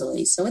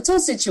easily. So it's all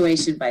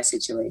situation by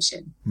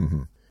situation.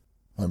 Mm-hmm.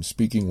 I'm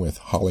speaking with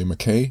Holly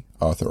McKay,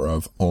 author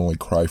of Only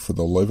Cry for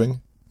the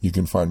Living. You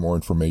can find more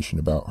information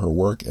about her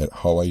work at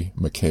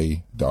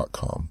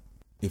hollymckay.com.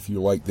 If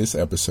you like this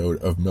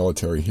episode of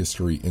Military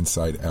History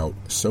Inside Out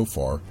so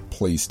far,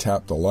 please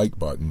tap the like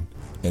button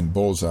and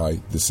bullseye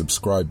the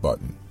subscribe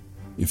button.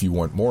 If you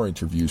want more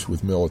interviews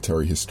with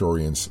military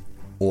historians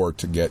or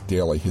to get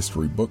daily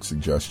history book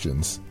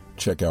suggestions,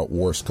 check out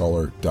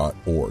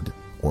warscholar.org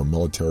or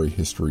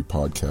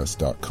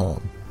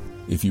militaryhistorypodcast.com.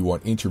 If you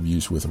want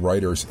interviews with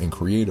writers and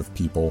creative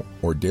people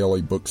or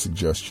daily book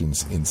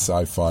suggestions in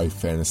sci-fi,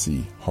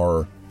 fantasy,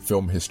 horror,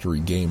 film history,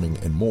 gaming,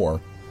 and more,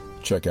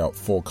 check out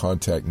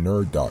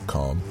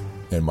fullcontactnerd.com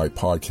and my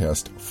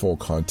podcast, Full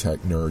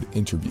Contact Nerd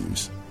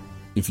Interviews.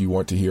 If you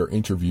want to hear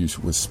interviews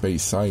with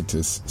space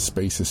scientists,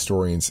 space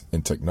historians,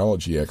 and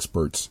technology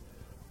experts,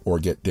 or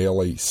get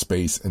daily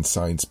space and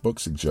science book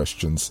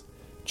suggestions,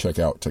 check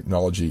out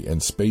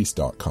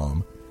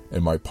technologyandspace.com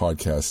and my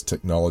podcast,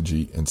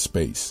 Technology and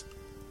Space.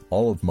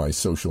 All of my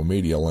social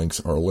media links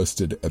are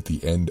listed at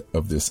the end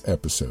of this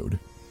episode.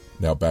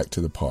 Now back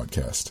to the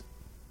podcast.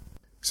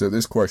 So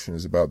this question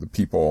is about the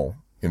people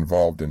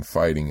involved in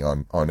fighting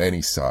on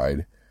any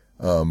side.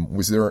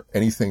 Was there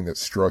anything that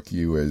struck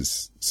you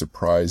as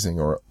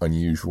surprising or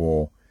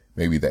unusual,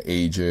 maybe the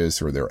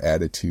ages or their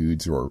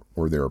attitudes or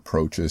their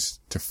approaches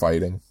to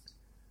fighting?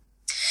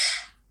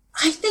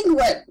 I think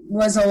what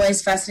was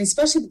always fascinating,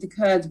 especially with the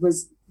Kurds,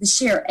 was the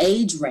sheer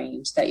age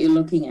range that you're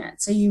looking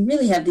at. So you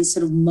really have this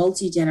sort of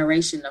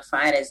multi-generation of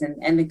fighters,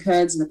 and the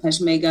Kurds and the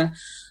Peshmerga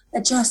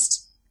are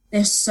just,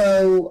 they're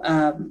so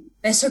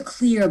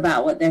clear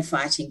about what they're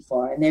fighting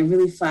for, and they're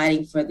really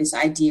fighting for this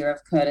idea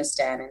of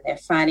Kurdistan, and they're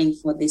fighting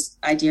for this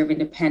idea of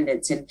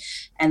independence and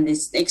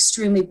this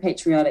extremely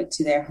patriotic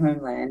to their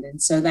homeland.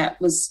 And so that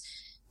was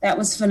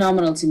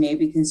phenomenal to me,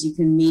 because you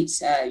can meet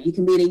a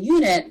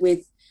unit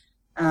with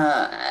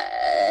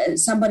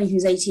somebody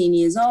who's 18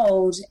 years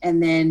old,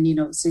 and then,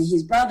 so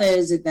his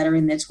brothers that are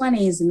in their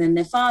 20s, and then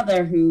their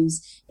father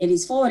who's in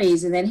his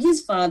 40s, and then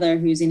his father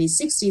who's in his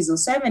 60s or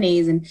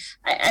 70s. And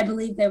I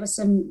believe there were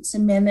some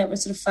men that were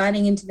sort of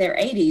fighting into their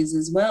 80s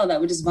as well, that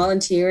were just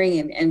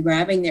volunteering and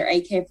grabbing their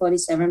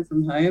AK-47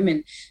 from home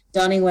and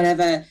donning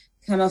whatever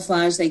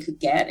camouflage they could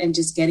get and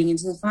just getting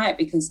into the fight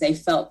because they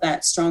felt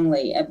that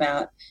strongly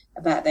about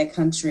their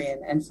country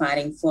and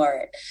fighting for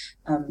it.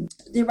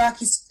 The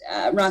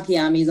Iraqi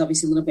army is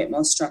obviously a little bit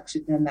more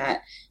structured than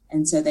that,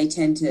 and so they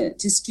tend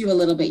to skew a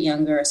little bit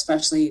younger,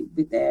 especially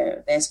with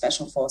their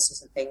special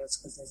forces and things,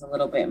 because there's a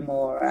little bit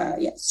more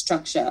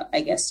structure,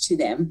 I guess, to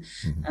them.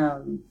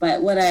 Mm-hmm.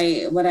 But what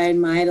I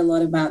admired a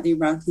lot about the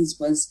Iraqis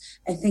was,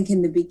 I think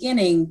in the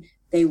beginning,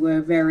 they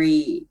were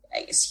very,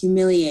 I guess,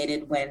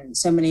 humiliated when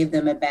so many of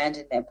them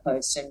abandoned their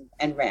post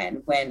and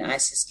ran when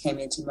ISIS came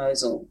into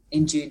Mosul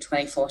in June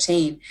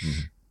 2014. Mm-hmm.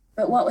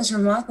 But what was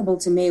remarkable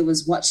to me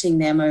was watching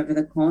them over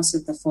the course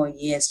of the 4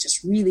 years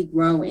just really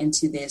grow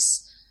into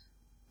this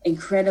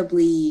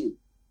incredibly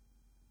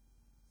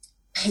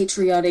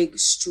patriotic,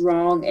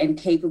 strong, and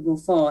capable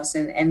force.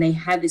 And they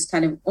had this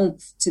kind of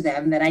oomph to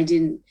them that I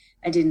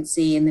didn't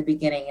see in the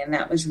beginning. And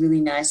that was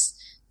really nice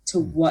to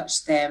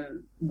watch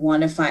them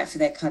want to fight for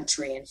their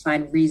country and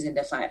find reason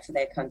to fight for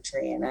their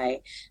country. And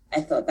I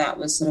thought that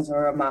was sort of a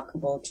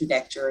remarkable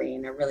trajectory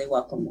and a really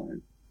welcome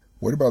one.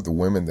 What about the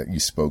women that you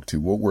spoke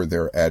to? What were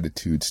their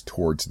attitudes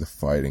towards the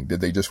fighting?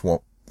 Did they just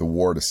want the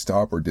war to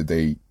stop, or did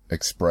they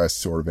express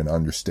sort of an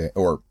understand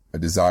or a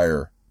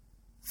desire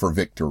for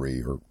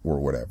victory or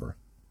whatever?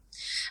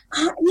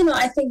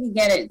 I think,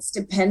 again, it's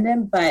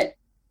dependent, but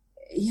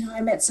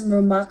I met some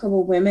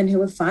remarkable women who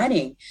were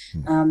fighting.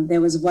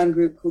 There was one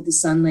group called the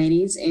Sun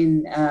Ladies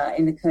in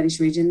the Kurdish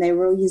region. They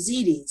were all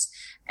Yazidis.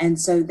 And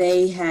so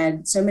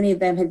so many of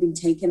them had been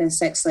taken as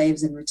sex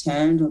slaves and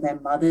returned, or their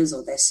mothers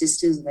or their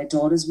sisters or their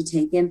daughters were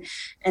taken.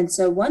 And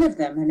so one of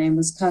them, her name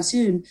was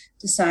Qasun,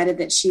 decided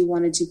that she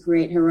wanted to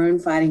create her own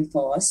fighting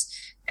force.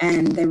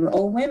 And they were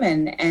all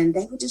women, and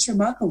they were just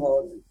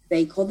remarkable.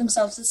 they called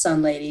themselves the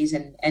Sun Ladies,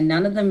 and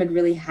none of them had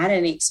really had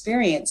any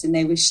experience, and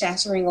they were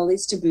shattering all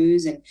these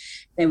taboos, and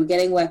they were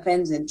getting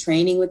weapons and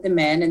training with the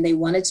men, and they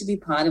wanted to be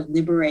part of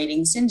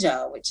liberating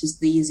Sinjar, which is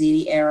the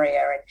Yazidi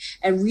area,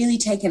 and really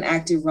take an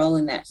active role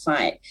in that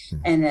fight,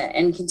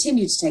 and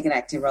continue to take an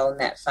active role in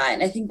that fight.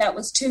 And I think that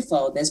was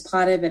twofold. There's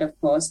part of it, of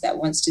course, that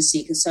wants to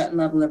seek a certain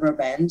level of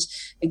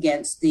revenge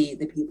against the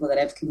people that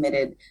have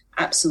committed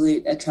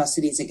absolute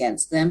atrocities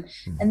against them.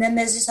 And then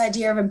there's this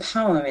idea of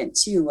empowerment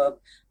too,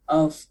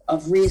 of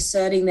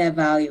reasserting their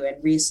value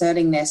and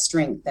reasserting their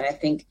strength. And I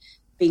think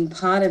being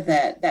part of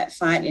that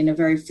fight in a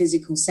very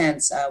physical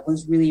sense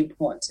was really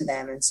important to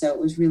them. And so it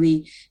was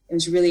really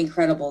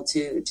incredible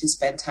to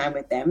spend time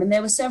with them. And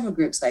there were several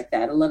groups like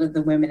that. A lot of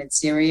the women in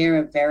Syria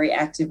are very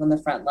active on the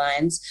front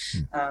lines.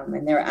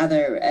 And there are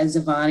other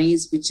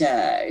Zavanis, which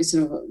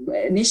sort of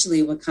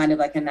initially were kind of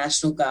like a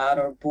National Guard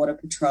or border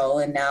patrol.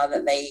 And now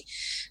that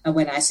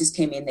when ISIS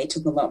came in, they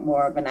took a lot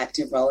more of an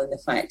active role in the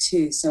fight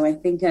too. So I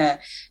think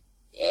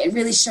it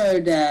really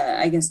showed,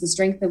 I guess, the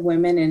strength of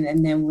women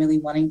and them really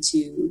wanting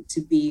to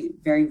be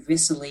very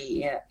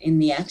viscerally in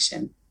the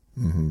action.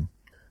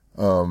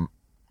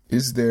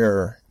 Is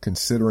there,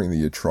 considering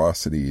the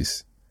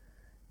atrocities,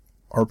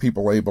 are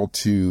people able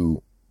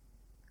to,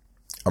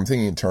 I'm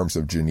thinking in terms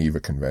of Geneva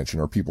Convention,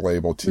 are people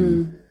able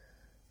to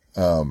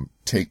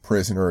take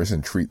prisoners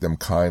and treat them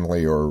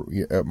kindly? Or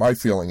my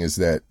feeling is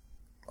that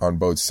on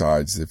both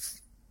sides,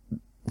 if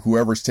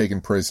whoever's taken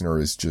prisoner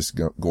is just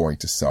going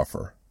to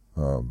suffer.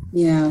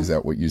 Is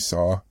that what you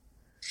saw?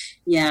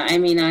 Yeah, I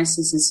mean,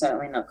 ISIS is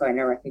certainly not going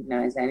to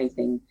recognize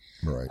anything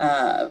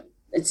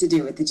to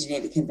do with the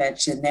Geneva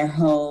Convention. Their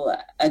whole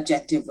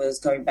objective was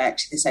going back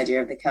to this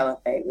idea of the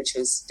caliphate, which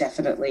was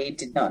definitely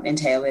did not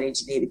entail any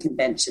Geneva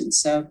Convention.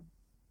 So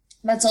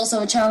that's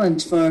also a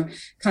challenge for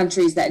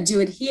countries that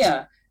do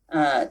adhere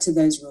to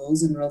those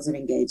rules and rules of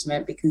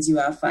engagement, because you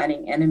are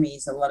fighting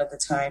enemies a lot of the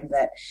time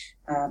that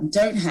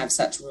don't have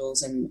such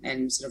rules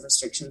and sort of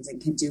restrictions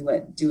and can do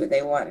what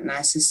they want. And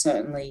ISIS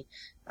certainly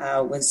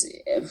was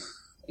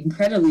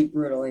incredibly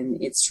brutal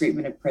in its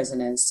treatment of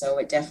prisoners. So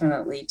it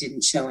definitely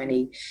didn't show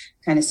any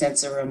kind of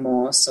sense of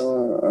remorse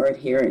or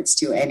adherence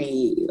to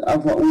any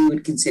of what we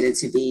would consider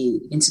to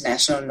be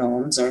international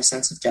norms or a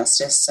sense of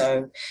justice.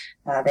 So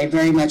they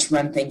very much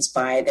run things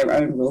by their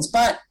own rules.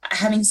 But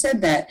having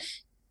said that,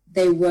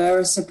 they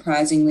were a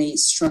surprisingly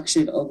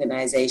structured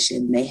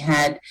organization. They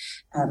had,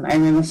 I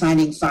remember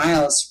finding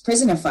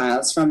prisoner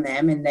files from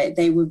them, and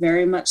they were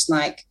very much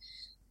like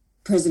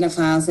prisoner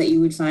files that you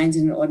would find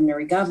in an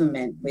ordinary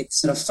government, with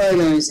sort of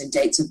photos and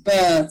dates of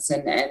births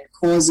and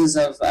causes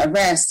of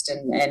arrest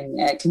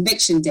and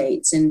conviction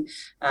dates and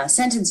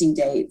sentencing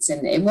dates.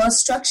 And it was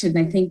structured.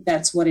 And I think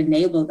that's what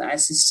enabled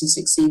ISIS to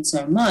succeed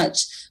so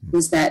much,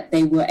 was that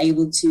they were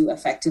able to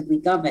effectively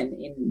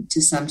govern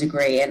to some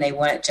degree, and they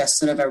weren't just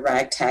sort of a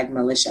ragtag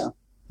militia.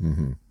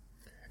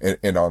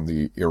 And on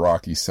the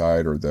Iraqi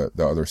side or the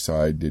other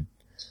side,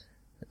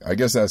 I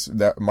guess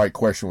that my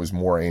question was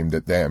more aimed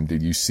at them.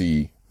 Did you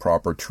see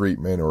proper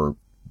treatment, or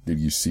did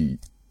you see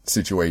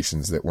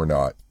situations that were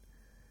not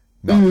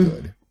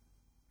good?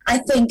 I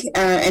think,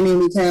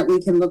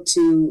 we can look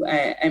to,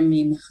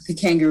 the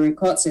kangaroo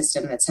court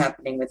system that's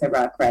happening with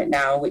Iraq right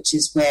now, which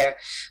is where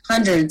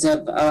hundreds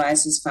of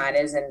ISIS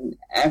fighters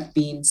have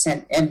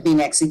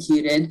been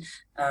executed.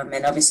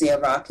 And obviously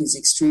Iraq is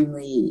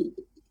extremely,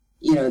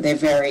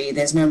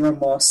 there's no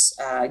remorse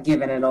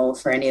given at all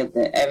for any of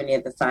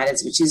the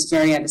fighters, which is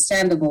very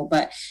understandable.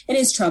 But it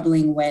is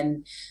troubling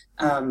when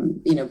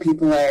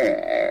people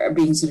are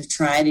being sort of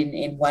tried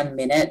in 1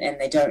 minute,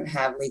 and they don't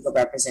have legal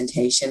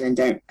representation and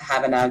don't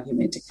have an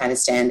argument to kind of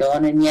stand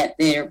on, and yet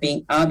they are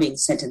being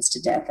sentenced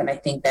to death. And I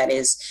think that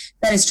is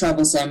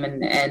troublesome,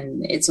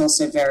 and it's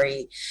also a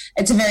very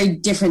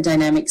different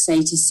dynamic, say,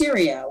 to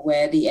Syria,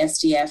 where the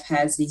SDF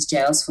has these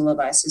jails full of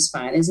ISIS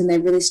fighters, and they're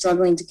really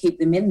struggling to keep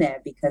them in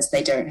there because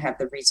they don't have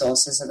the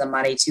resources or the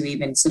money to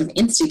even sort of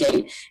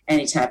instigate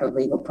any type of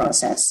legal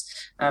process.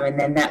 And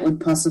then that would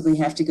possibly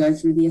have to go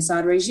through the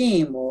Assad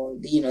regime, or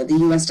the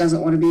U.S.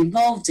 doesn't want to be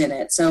involved in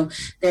it. So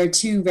there are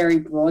two very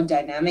broad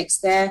dynamics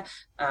there.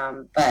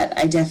 But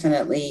I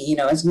definitely,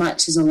 as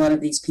much as a lot of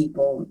these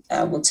people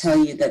will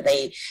tell you that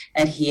they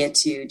adhere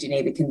to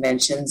Geneva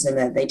Conventions and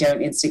that they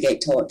don't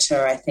instigate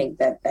torture, I think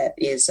that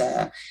is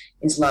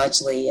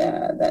largely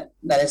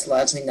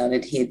not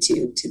adhered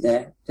to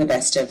the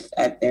best of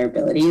their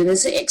ability. And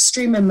there's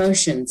extreme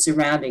emotion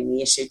surrounding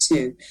the issue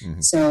too.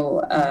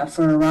 So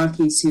for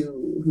Iraqis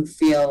who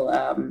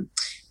feel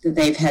that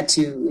they've had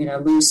to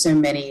lose so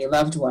many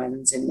loved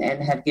ones and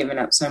have given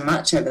up so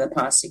much over the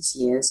past 6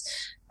 years,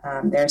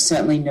 there's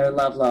certainly no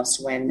love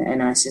lost when an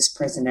ISIS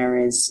prisoner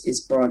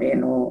is brought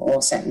in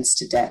or sentenced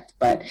to death.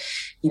 But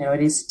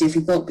it is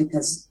difficult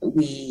because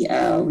we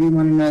want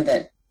to know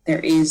that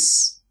there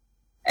is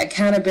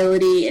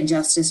accountability and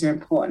justice are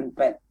important,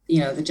 but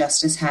the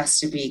justice has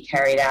to be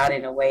carried out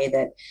in a way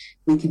that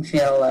we can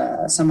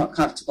feel somewhat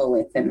comfortable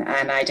with, and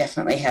I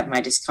definitely have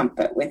my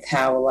discomfort with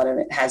how a lot of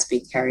it has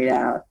been carried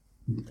out.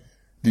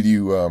 Did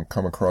you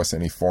come across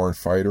any foreign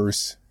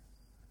fighters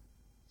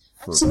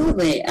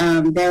Absolutely.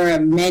 There are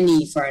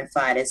many foreign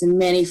fighters and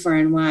many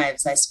foreign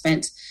wives. I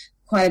spent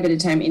quite a bit of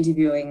time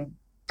interviewing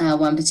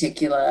one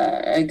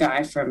particular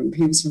guy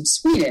who was from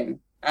Sweden,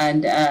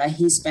 and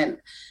he spent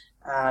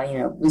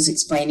was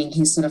explaining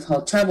his sort of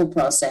whole travel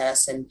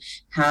process and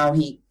how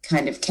he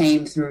kind of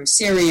came through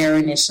Syria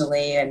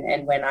initially,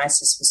 and when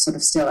ISIS was sort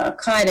of still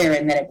Al-Qaeda,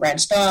 and then it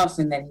branched off,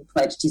 and then he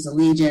pledged his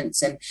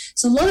allegiance. And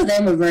so a lot of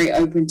them were very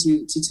open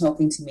to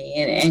talking to me,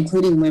 and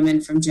including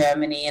women from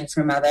Germany and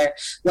from other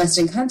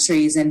Western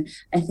countries. And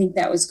I think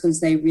that was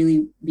because they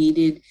really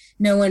needed,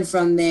 no one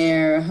from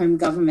their home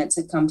governments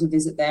had come to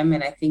visit them,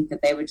 and I think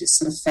that they were just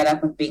sort of fed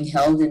up of being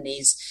held in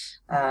these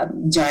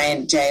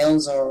giant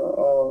jails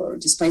or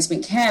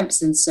displacement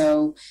camps. And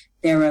so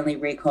their only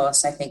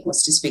recourse, I think,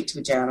 was to speak to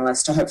a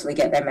journalist to hopefully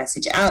get their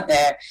message out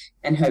there,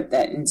 and hope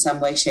that in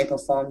some way, shape or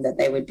form that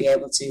they would be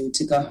able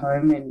to go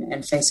home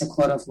and face a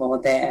court of law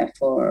there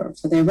for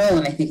their role.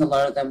 And I think a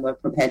lot of them were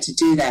prepared to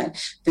do that,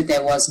 but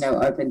there was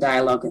no open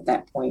dialogue at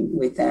that point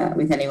with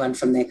anyone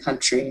from their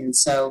country. And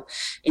so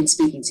in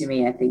speaking to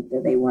me, I think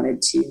that they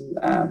wanted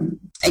to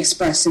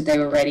express that they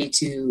were ready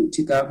to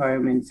go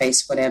home and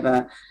face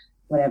whatever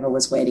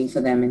was waiting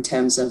for them in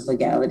terms of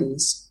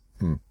legalities.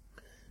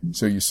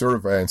 So you sort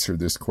of answered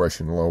this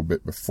question a little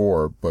bit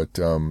before, but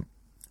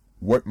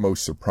what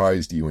most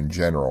surprised you in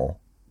general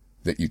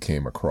that you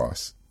came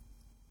across?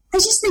 I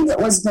just think it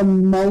was the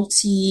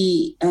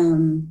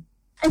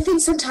I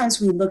think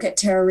sometimes we look at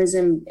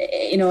terrorism,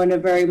 in a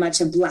very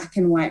much a black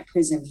and white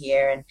prism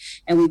here,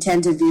 and we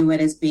tend to view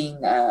it as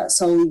being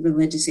solely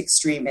religious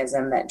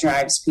extremism that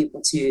drives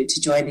people to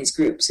join these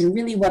groups. And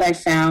really what I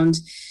found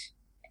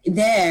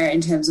there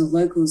in terms of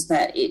locals,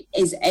 that it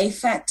is a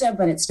factor,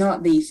 but it's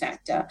not the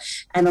factor.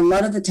 And a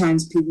lot of the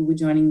times people were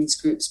joining these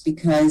groups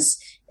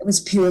because it was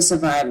pure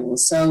survival.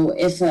 So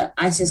if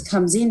ISIS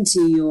comes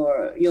into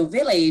your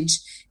village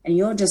and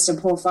you're just a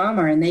poor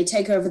farmer and they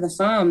take over the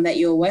farm that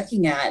you're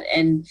working at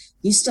and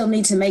you still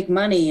need to make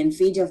money and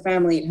feed your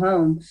family at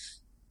home,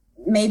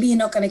 maybe you're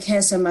not going to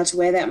care so much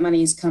where that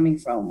money is coming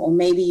from, or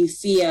maybe you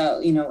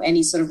fear,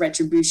 any sort of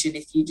retribution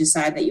if you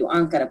decide that you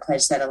aren't going to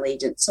pledge that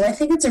allegiance. So I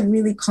think it's a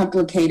really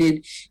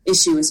complicated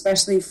issue,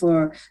 especially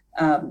for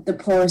the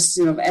poorest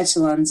sort of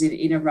echelons in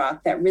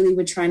Iraq that really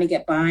were trying to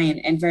get by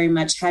and very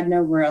much had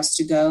nowhere else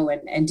to go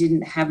and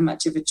didn't have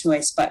much of a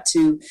choice but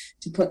to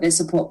put their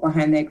support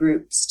behind their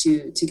groups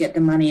to get the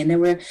money. And there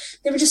were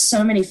just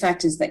so many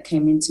factors that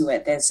came into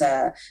it.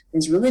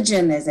 There's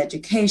religion, there's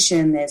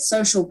education, there's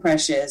social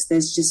pressures,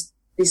 there's just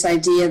this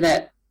idea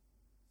that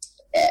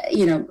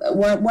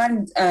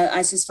one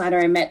ISIS fighter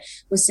I met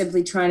was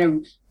simply trying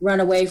to run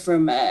away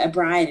from a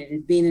bride. It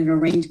had been an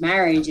arranged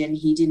marriage and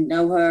he didn't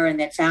know her, and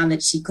then found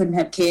that she couldn't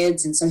have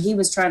kids. And so he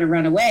was trying to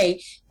run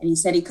away, and he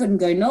said he couldn't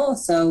go north.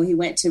 So he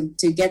went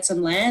to get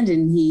some land,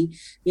 and he,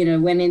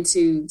 went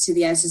into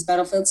the ISIS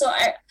battlefield. So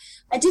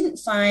I didn't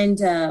find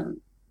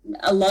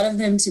a lot of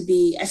them to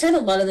be, I found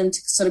a lot of them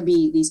to sort of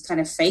be these kind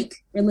of fake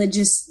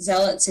religious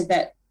zealots, if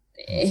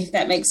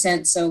that makes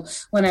sense. So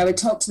when I would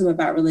talk to them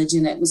about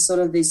religion, it was sort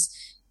of this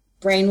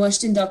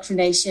brainwashed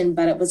indoctrination,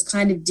 but it was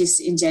kind of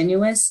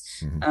disingenuous,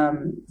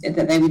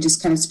 that they were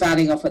just kind of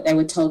spouting off what they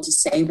were told to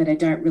say, but I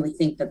don't really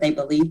think that they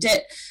believed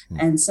it.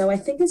 And so I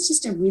think it's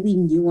just a really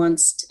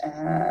nuanced,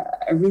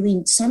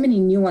 so many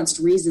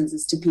nuanced reasons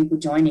as to people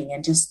joining,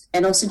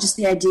 and also just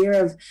the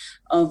idea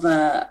of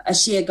a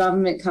Shia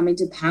government coming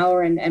to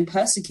power and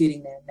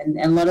persecuting them. And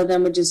a lot of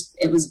them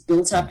it was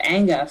built up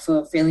anger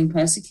for feeling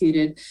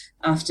persecuted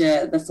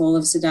after the fall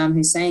of Saddam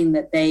Hussein,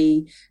 that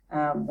they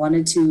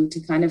wanted to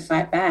kind of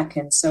fight back.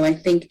 And so I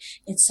think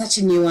it's such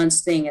a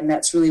nuanced thing, and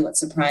that's really what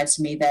surprised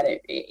me,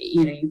 that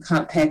you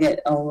can't peg it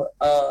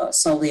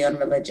solely on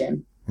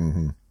religion.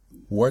 Mm-hmm.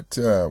 What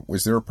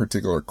was there a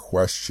particular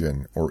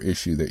question or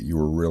issue that you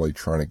were really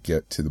trying to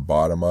get to the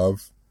bottom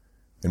of,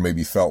 and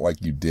maybe felt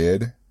like you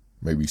did?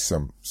 Maybe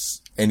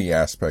any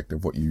aspect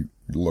of what you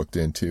looked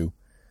into,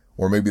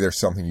 or maybe there's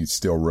something you'd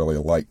still really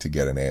like to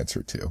get an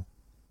answer to?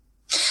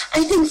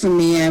 I think for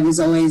me, I was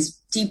always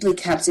deeply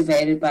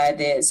captivated by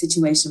the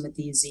situation with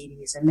the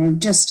Yazidis, and they're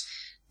just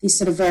these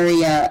sort of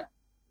very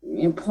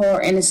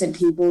poor, innocent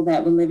people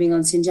that were living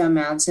on Sinjar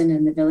Mountain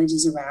and the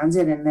villages around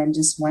it, and then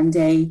just one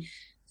day,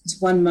 just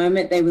one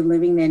moment, they were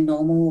living their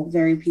normal,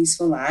 very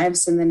peaceful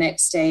lives, and the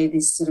next day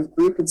this sort of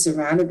group had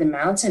surrounded the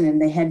mountain and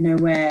they had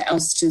nowhere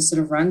else to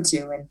sort of run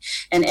to,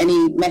 and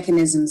any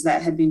mechanisms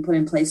that had been put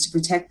in place to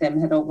protect them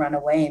had all run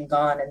away and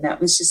gone. And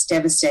that was just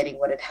devastating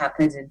what had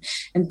happened,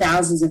 and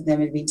thousands of them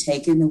had been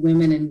taken. The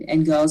women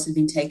and girls had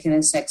been taken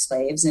as sex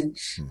slaves, and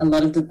a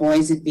lot of the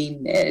boys had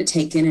been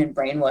taken and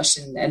brainwashed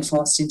and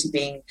forced into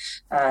being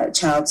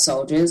child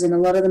soldiers, and a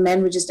lot of the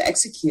men were just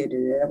executed.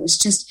 And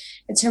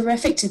it's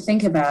horrific to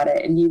think about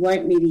it. And you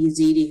won't meet a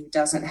Yazidi who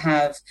doesn't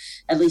have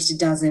at least a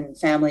dozen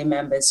family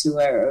members who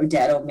are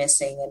dead or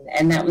missing.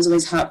 And that was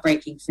always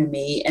heartbreaking for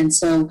me. And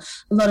so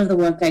a lot of the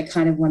work I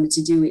kind of wanted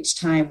to do each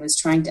time was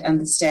trying to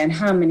understand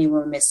how many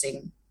were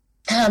missing,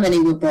 how many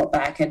were brought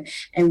back,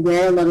 and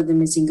where a lot of the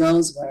missing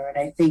girls were. And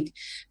I think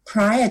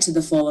prior to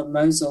the fall of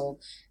Mosul,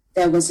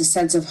 there was a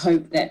sense of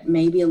hope that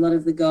maybe a lot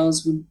of the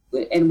girls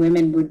and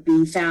women would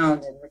be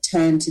found and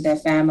returned to their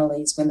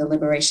families when the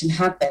liberation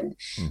happened.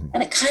 Mm-hmm.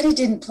 And it kind of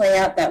didn't play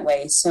out that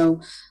way. So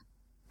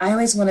I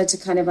always wanted to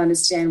kind of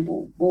understand,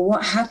 well,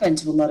 what happened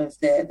to a lot of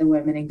the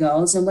women and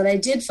girls? And what I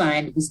did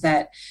find was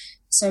that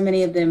so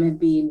many of them had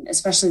been,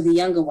 especially the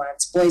younger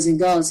ones, boys and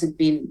girls, had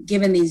been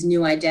given these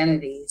new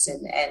identities,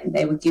 and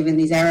they were given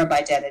these Arab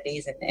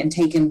identities and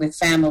taken with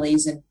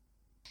families.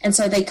 And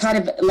so they kind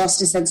of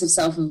lost a sense of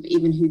self of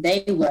even who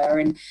they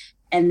were.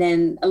 And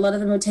then a lot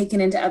of them were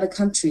taken into other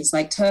countries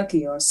like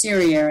Turkey or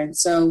Syria. And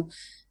so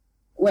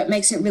what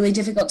makes it really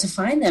difficult to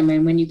find them.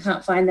 And when you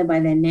can't find them by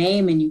their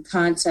name, and you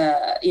can't,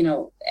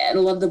 and a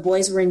lot of the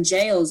boys were in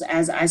jails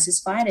as ISIS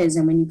fighters.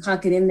 And when you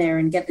can't get in there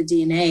and get the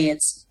DNA,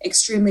 it's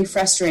extremely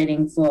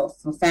frustrating for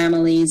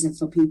families and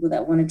for people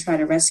that want to try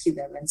to rescue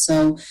them. And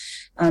so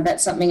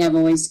that's something I've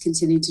always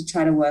continued to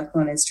try to work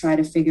on, is try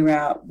to figure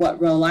out what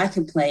role I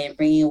can play in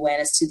bringing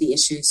awareness to the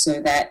issue, so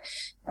that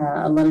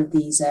a lot of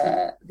these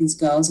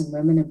girls and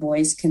women and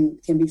boys can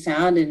be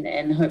found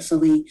and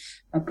hopefully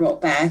brought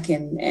back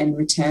and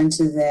returned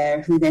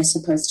to who they're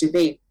supposed to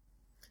be.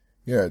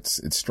 Yeah,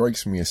 it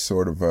strikes me as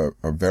sort of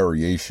a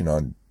variation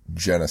on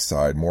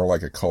genocide, more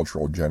like a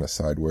cultural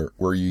genocide,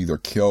 where you either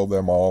kill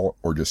them all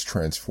or just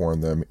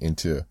transform them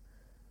into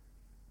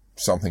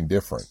something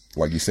different,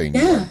 like you say,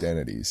 new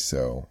identities.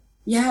 So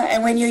yeah,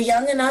 and when you're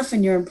young enough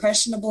and you're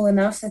impressionable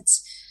enough,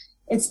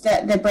 it's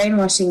that the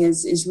brainwashing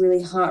is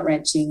really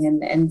heart-wrenching,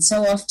 and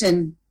so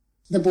often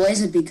the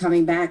boys would be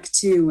coming back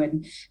too,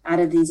 and out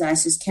of these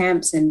ISIS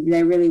camps, and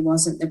there really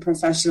wasn't the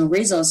professional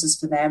resources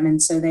for them,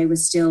 and so they were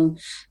still,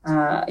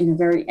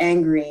 very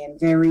angry and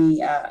very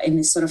in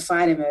this sort of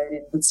fighter mode,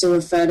 and would still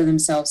refer to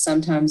themselves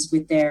sometimes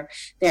with their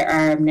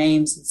Arab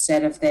names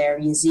instead of their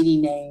Yazidi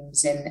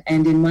names.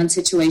 And in one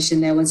situation,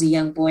 there was a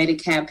young boy at a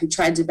camp who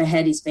tried to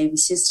behead his baby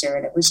sister,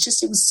 and it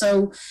was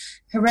so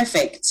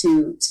horrific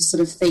to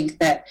sort of think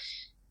that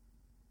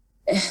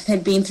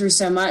they'd been through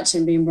so much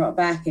and been brought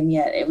back, and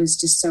yet it was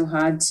just so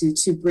hard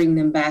to bring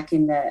them back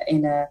in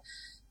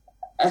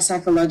a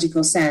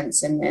psychological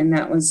sense, and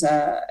that was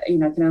I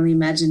can only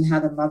imagine how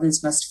the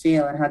mothers must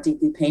feel and how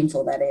deeply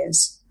painful that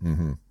is.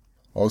 Mm-hmm.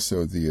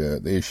 Also,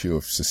 the issue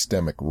of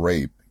systemic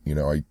rape,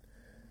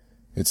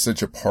 it's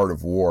such a part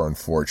of war,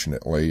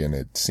 unfortunately, and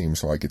it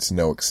seems like it's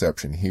no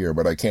exception here.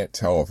 But I can't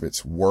tell if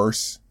it's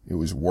worse. It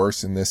was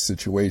worse in this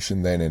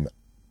situation than in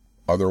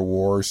other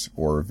wars,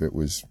 or if it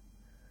was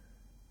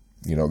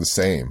the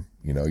same.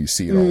 You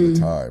see it all the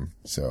time.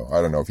 So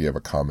I don't know if you have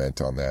a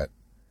comment on that.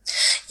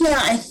 Yeah,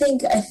 I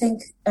think,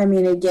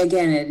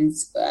 again,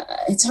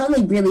 it's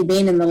only really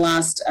been in the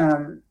last,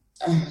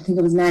 I think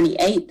it was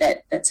 98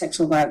 that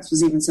sexual violence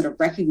was even sort of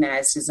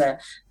recognized as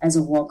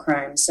a war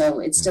crime. So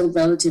it's still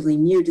relatively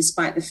new,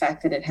 despite the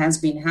fact that it has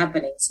been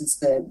happening since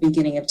the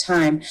beginning of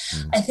time.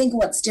 I think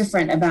what's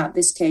different about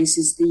this case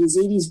is the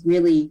Yazidis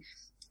really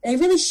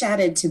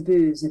shattered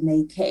taboos, and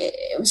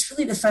it was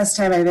really the first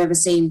time I've ever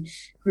seen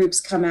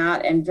groups come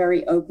out and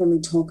very openly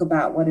talk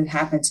about what had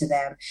happened to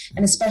them.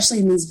 And especially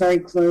in these very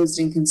closed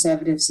and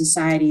conservative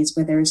societies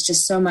where there is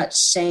just so much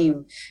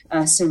shame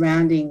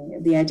surrounding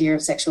the idea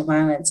of sexual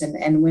violence,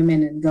 and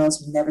women and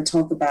girls will never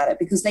talk about it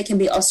because they can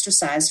be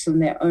ostracized from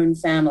their own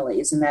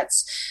families. And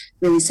that's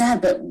really sad.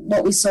 But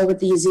what we saw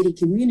with the Yazidi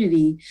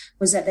community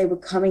was that they were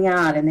coming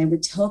out and they were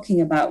talking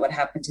about what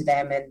happened to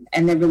them,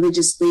 and their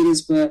religious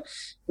leaders were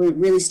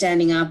really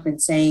standing up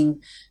and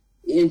saying,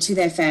 to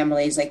their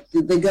families, like,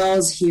 the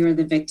girls here are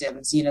the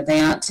victims, they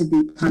aren't to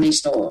be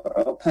punished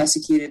or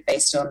persecuted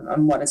based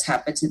on what has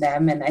happened to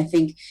them. And I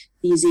think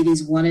the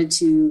Yazidis wanted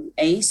to,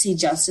 A, see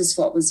justice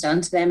for what was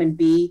done to them, and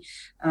B,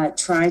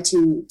 try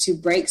to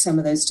break some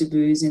of those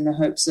taboos in the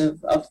hopes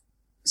of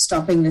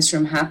stopping this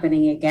from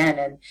happening again.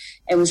 And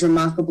it was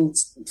remarkable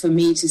for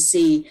me to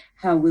see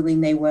how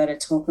willing they were to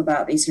talk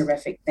about these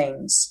horrific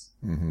things.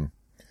 Mm-hmm.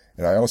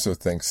 And I also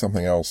think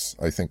something else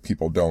I think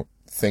people don't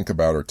think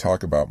about or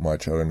talk about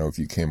much, I don't know if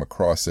you came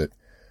across it,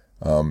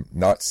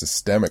 not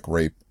systemic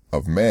rape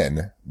of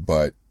men,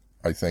 but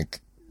I think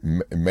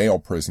male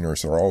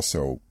prisoners are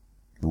also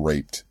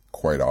raped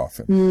quite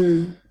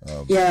often.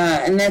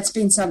 Yeah, and that's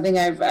been something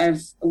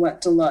I've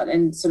worked a lot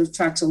and sort of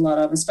tracked a lot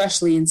of,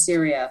 especially in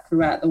Syria,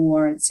 throughout the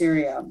war in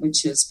Syria,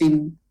 which has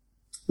been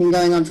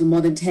going on for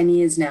more than 10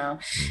 years now.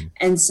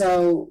 And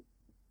so,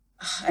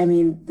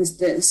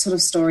 the sort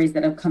of stories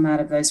that have come out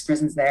of those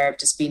prisons there have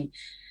just been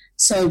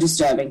so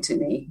disturbing to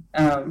me.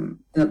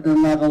 The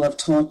level of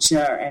torture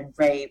and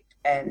rape,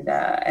 and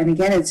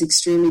again, it's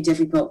extremely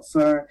difficult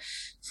for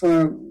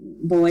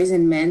boys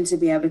and men to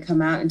be able to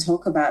come out and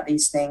talk about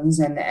these things.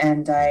 And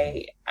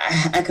I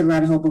could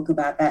write a whole book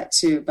about that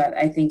too. But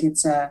I think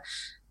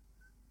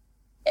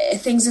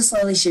things are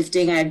slowly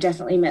shifting. I've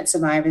definitely met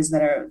survivors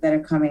that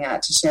are coming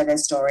out to share their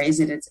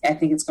stories. I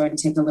think it's going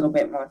to take a little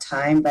bit more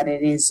time, but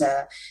it is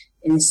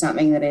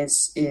something that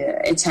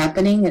it's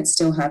happening. It's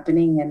still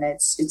happening, and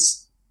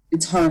it's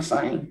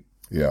horrifying.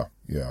 Yeah.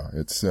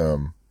 It's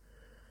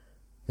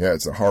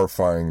a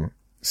horrifying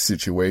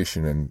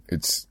situation, and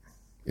it's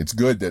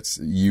good that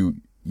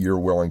you're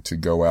willing to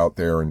go out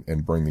there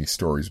and bring these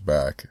stories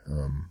back.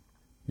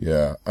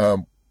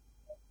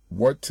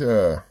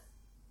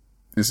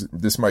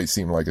 This might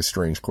seem like a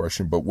strange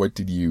question, but what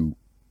did you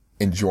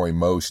enjoy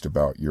most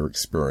about your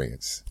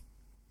experience?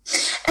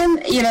 And,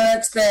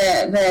 that's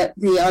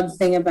the odd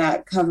thing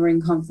about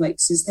covering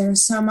conflicts is there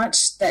is so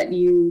much that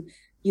you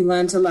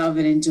learn to love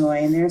and enjoy.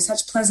 And there are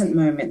such pleasant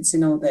moments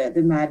in all the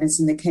madness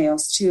and the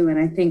chaos too. And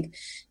I think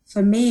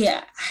for me,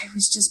 I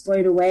was just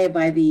blown away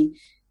by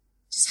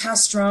just how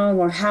strong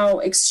or how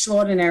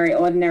extraordinary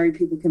ordinary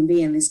people can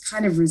be, and this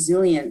kind of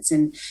resilience.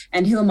 And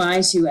who am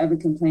I to ever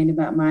complain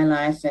about my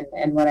life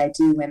and what I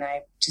do when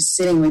I'm just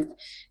sitting with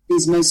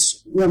these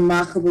most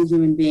remarkable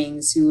human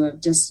beings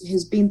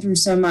who's been through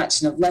so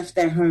much and have left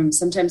their homes,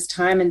 sometimes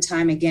time and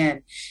time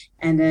again,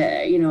 and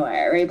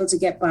are able to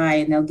get by,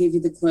 and they'll give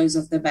you the clothes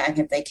off their back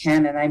if they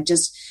can. And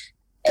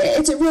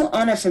it's a real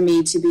honor for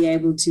me to be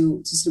able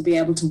to be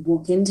able to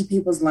walk into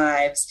people's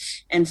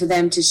lives and for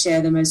them to share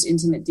the most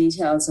intimate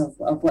details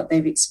of what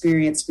they've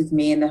experienced with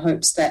me, in the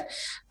hopes that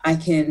I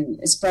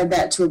can spread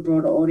that to a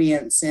broader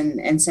audience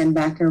and send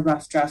back a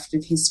rough draft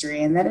of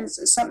history. And that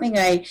is something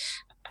I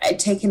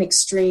take an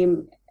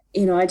extreme,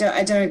 I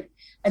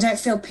don't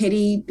feel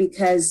pity,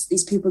 because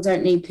these people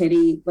don't need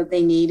pity. What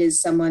they need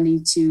is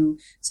somebody to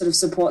sort of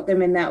support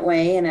them in that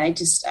way. And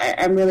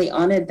I'm really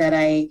honored that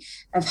I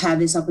have had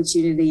this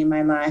opportunity in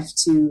my life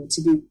to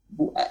be,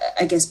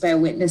 I guess, bear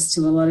witness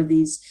to a lot of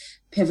these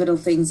pivotal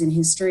things in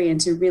history,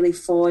 and to really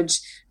forge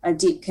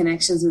deep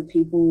connections with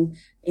people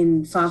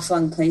in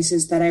far-flung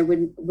places that I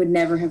would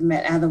never have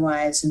met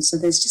otherwise. And so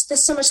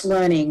there's so much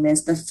learning.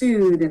 There's the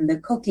food and the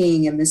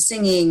cooking and the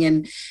singing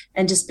and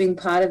just being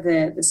part of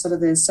the sort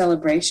of the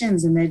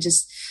celebrations. And they're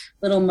just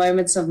little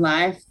moments of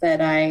life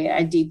that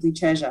I deeply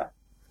treasure.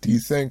 Do you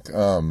think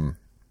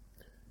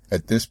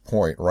at this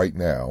point right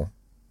now,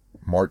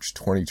 March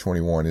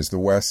 2021, does the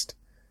West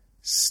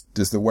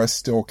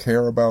still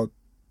care about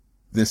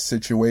this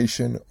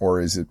situation, or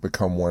has it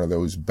become one of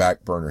those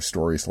back burner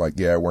stories like,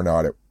 yeah, we're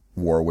not at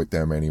war with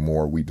them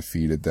anymore, we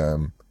defeated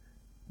them,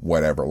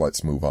 whatever,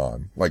 let's move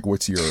on? Like,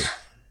 what's your...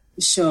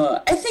 Sure.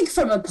 I think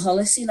from a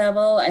policy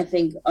level,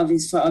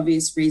 for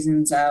obvious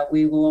reasons,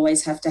 we will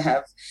always have to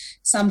have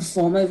some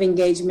form of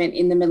engagement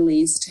in the Middle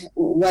East,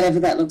 whatever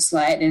that looks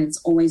like, and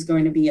it's always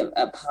going to be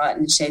a part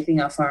in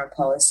shaping our foreign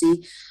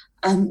policy.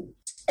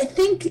 I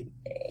think,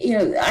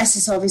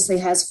 ISIS obviously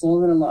has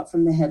fallen a lot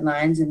from the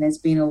headlines, and there's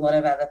been a lot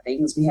of other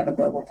things. We have a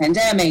global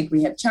pandemic,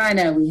 we have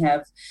China, we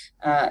have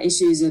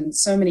issues in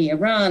so many,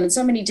 Iran, and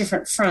so many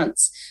different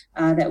fronts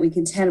that we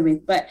contend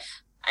with. But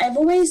I've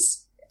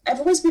always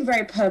been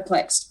very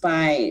perplexed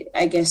by,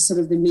 I guess, sort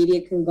of the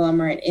media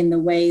conglomerate, in the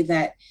way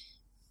that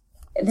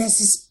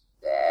there's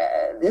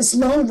this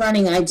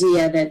long-running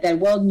idea that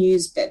world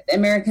news, that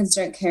Americans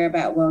don't care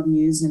about world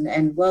news,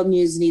 and world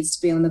news needs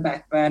to be on the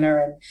back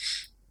burner.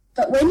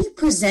 But when you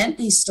present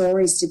these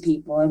stories to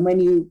people, and when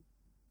you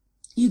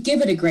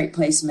give it a great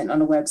placement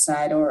on a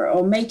website,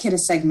 or make it a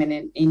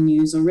segment in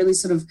news, or really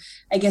sort of,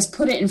 I guess,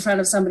 put it in front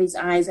of somebody's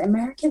eyes,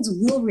 Americans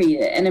will read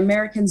it, and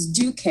Americans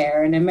do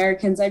care. And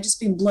I've just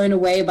been blown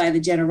away by the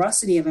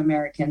generosity of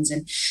Americans,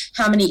 and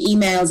how many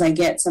emails I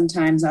get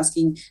sometimes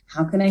asking,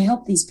 how can I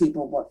help these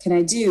people? What can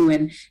I do?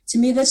 And to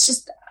me,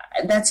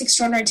 that's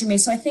extraordinary to me.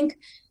 So I think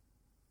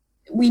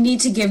we need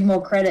to give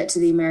more credit to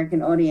the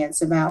American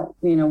audience about,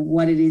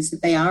 what it is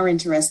that they are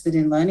interested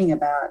in learning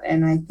about.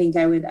 And I think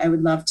I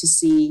would love to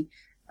see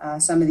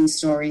some of these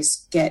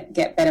stories get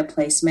better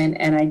placement.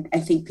 And I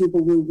think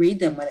people will read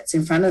them when it's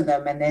in front of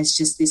them. And there's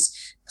just this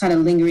kind of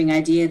lingering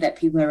idea that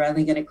people are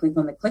only going to click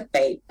on the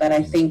clickbait. But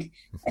I think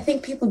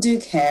people do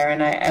care.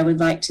 And I would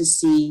like to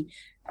see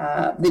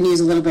the news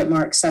a little bit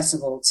more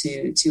accessible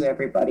to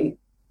everybody.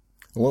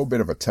 A little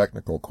bit of a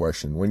technical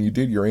question. When you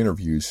did your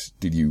interviews,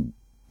 did you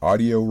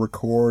audio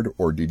record,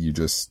 or did you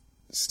just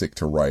stick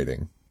to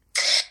writing?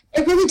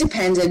 It really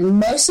depended.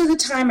 Most of the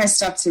time I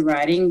stuck to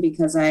writing,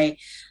 because I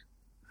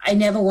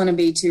never want to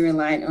be too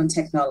reliant on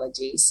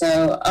technology.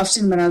 So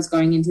often when I was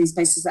going into these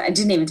places, I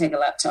didn't even take a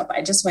laptop.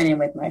 I just went in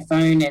with my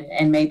phone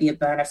and maybe a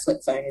burner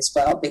flip phone as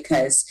well,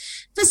 because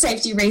for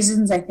safety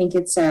reasons, I think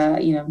it's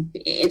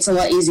a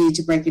lot easier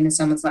to break into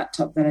someone's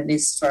laptop than it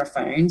is for a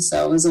phone.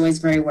 So I was always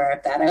very aware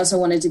of that. I also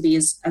wanted to be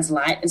as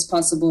light as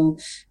possible,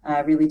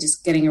 really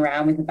just getting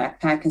around with a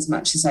backpack as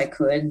much as I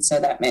could. And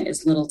so that meant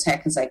as little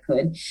tech as I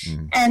could.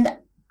 Mm. And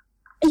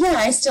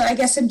yeah, I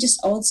guess I'm just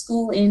old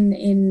school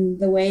in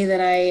the way that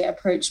I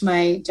approach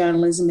my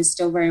journalism is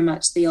still very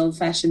much the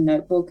old-fashioned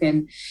notebook,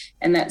 and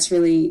that's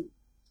really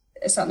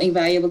something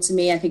valuable to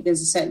me. I think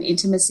there's a certain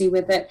intimacy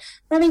with it.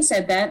 Having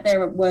said that,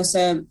 there were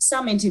some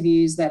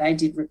interviews that I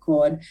did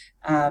record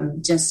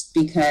just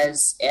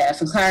because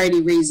for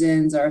clarity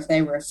reasons, or if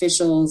they were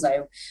officials,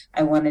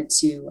 I wanted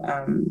to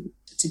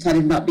kind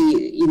of not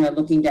be,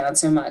 looking down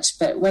so much.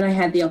 But when I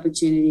had the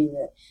opportunity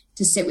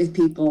to sit with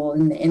people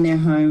in their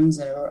homes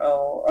or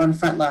on the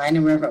front line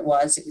or wherever it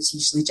was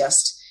usually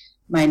just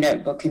my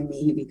notebook and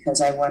me,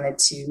 because I wanted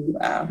to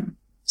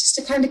just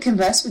to kind of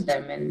converse with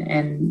them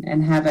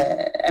and have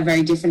a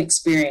very different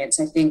experience.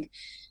 I think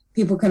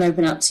people can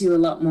open up to you a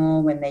lot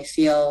more when they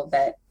feel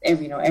that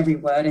every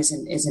word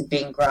isn't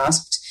being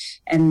grasped.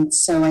 And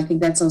so I think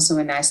that's also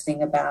a nice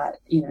thing about,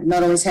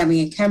 not always having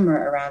a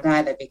camera around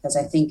either, because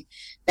I think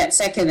that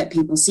second that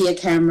people see a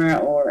camera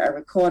or a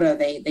recorder,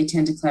 they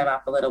tend to clam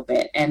up a little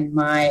bit. And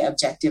my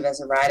objective as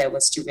a writer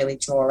was to really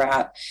draw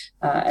out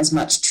as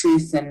much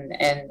truth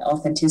and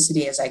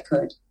authenticity as I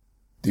could.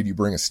 Did you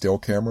bring a still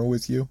camera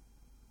with you?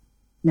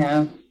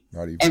 No.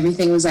 Not even.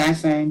 Everything was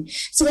iPhone.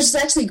 So which is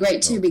actually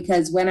great too,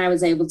 because when I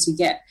was able to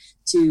get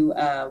to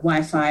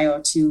Wi-Fi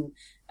or to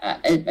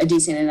a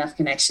decent enough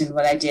connection,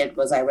 what I did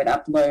was I would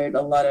upload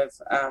a lot of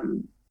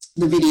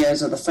the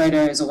videos or the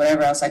photos or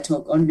whatever else I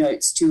took or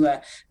notes to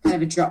a kind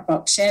of a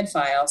Dropbox shared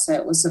file. So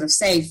it was sort of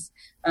safe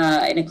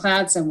in a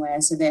cloud somewhere.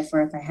 So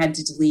therefore, if I had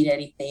to delete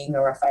anything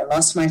or if I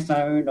lost my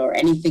phone or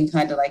anything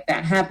kind of like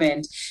that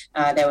happened,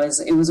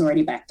 it was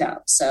already backed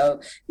up. So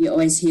you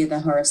always hear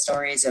the horror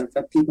stories of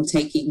people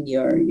taking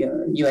your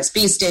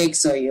USB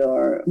sticks or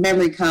your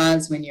memory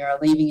cards when you're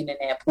leaving in an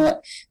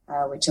airport,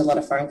 which a lot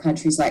of foreign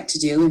countries like to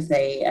do if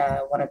they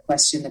want to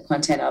question the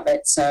content of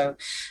it. So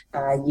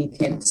you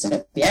can sort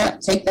of,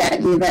 take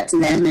that, give that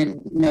to them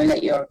and know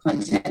that your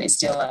content is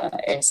still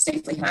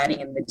safely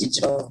hiding in the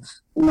digital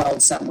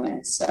world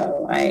somewhere.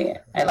 So I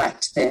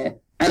liked the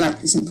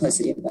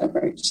simplicity of that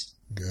approach.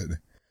 Good.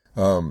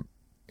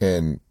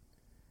 And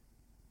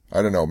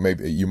I don't know,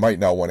 maybe you might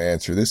not want to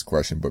answer this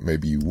question, but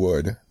maybe you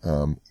would.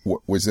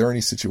 Was there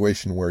any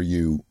situation where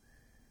you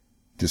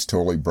just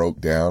totally broke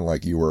down,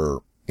 like you were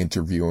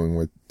interviewing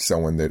with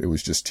someone that it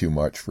was just too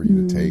much for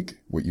you to take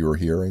what you were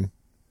hearing?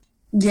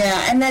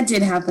 Yeah, and that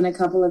did happen a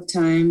couple of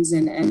times,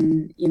 and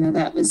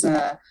that was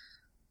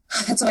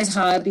that's always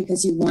hard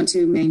because you want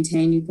to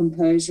maintain your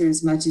composure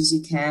as much as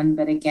you can.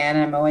 But again,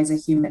 I'm always a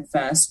human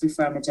first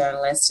before I'm a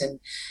journalist.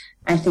 And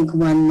I think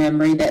one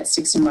memory that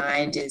sticks in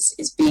mind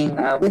is being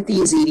with the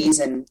Yazidis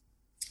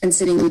and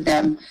sitting with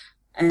them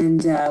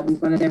and with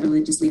one of their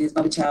religious leaders,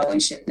 Baba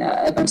Chawish,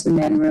 and a bunch of the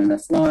men were on the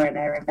floor. And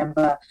I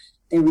remember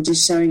they were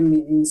just showing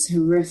me these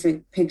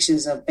horrific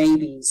pictures of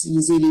babies,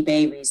 Yazidi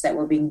babies that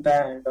were being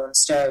burned on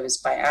stoves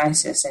by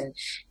ISIS.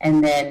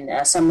 And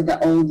then some of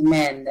the old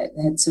men that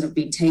had sort of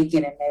been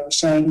taken, and they were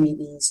showing me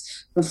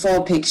these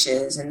before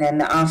pictures and then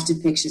the after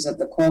pictures of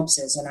the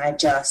corpses.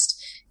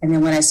 And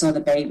then when I saw the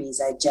babies,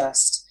 I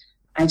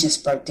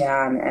just broke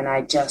down. And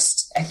I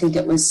think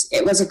it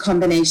was a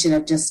combination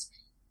of just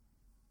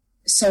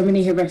so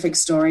many horrific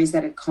stories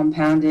that had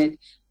compounded,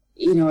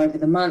 over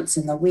the months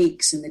and the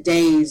weeks and the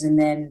days,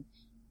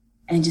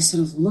 and just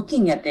sort of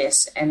looking at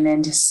this and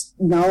then just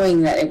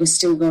knowing that it was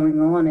still going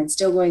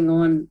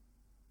on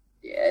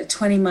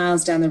 20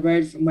 miles down the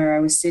road from where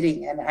I was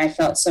sitting. And I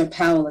felt so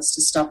powerless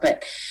to stop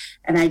it.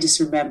 And I just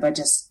remember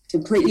just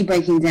completely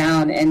breaking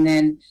down and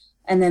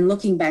then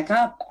looking back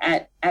up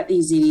at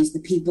these Yazidis, the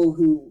people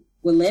who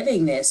were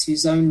living this,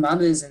 whose own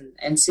mothers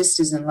and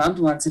sisters and loved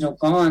ones had all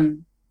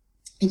gone,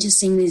 and just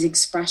seeing these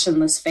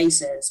expressionless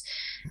faces.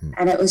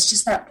 And it was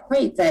just that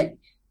point that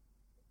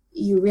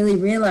you really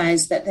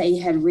realized that they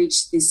had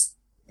reached this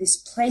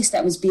place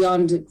that was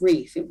beyond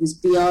grief. It was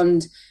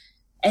beyond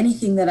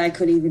anything that I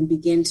could even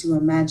begin to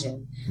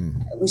imagine.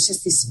 It was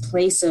just this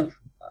place of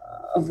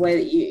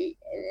where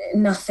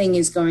nothing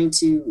is going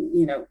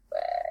to,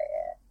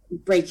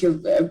 break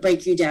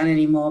you down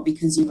anymore,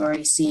 because you've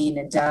already seen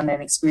and done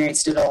and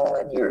experienced it all,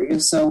 and you're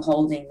so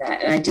holding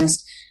that. And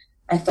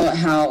I thought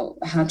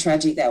how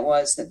tragic that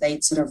was, that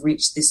they'd sort of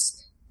reached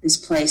this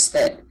place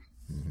that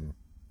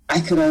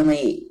I could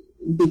only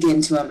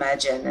begin to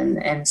imagine.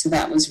 And so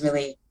that was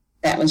really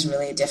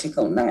a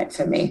difficult night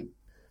for me.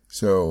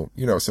 So,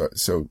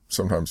 so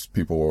sometimes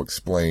people will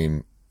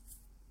explain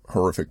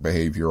horrific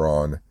behavior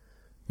on,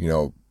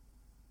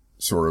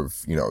 sort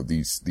of,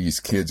 these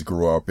kids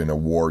grew up in a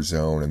war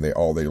zone and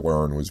all they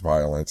learned was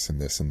violence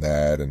and this and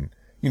that. And,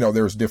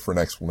 there's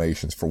different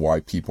explanations for why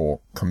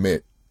people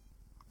commit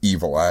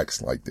evil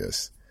acts like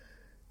this.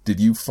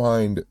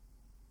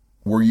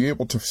 Were you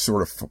able to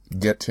sort of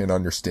get to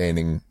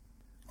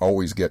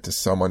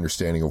some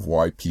understanding of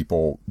why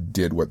people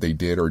did what they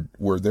did? Or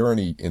were there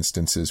any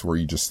instances where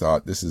you just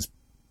thought this is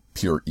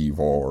pure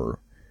evil? Or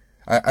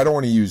I don't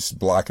want to use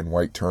black and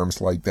white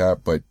terms like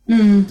that, but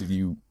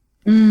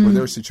were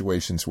there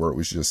situations where it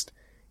was just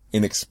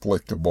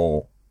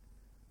inexplicable,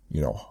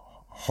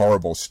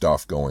 horrible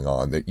stuff going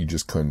on that you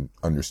just couldn't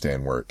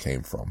understand where it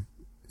came from?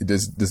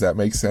 Does that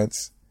make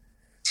sense?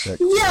 Yeah,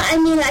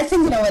 I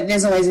think,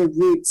 there's always a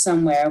root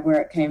somewhere where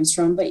it comes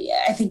from. But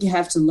yeah, I think you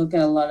have to look at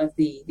a lot of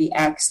the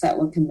acts that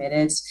were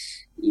committed.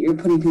 You're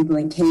putting people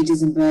in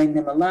cages and burning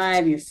them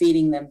alive. You're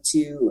feeding them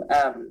to,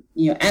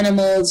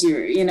 animals.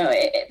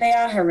 They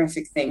are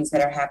horrific things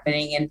that are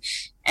happening.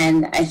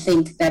 And I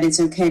think that it's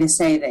okay to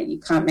say that you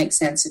can't make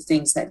sense of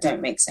things that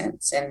don't make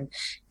sense.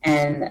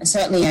 And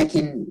certainly I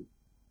can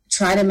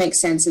try to make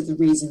sense of the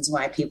reasons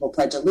why people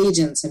pledge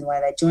allegiance and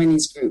why they join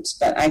these groups,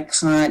 but I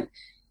can't,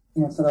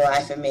 for the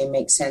life of me,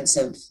 make sense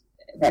of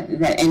that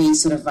any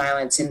sort of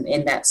violence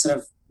in that sort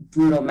of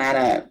brutal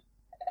manner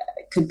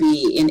could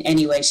be in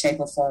any way, shape,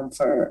 or form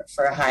for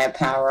a higher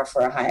power or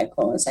for a higher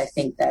cause. I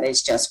think that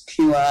is just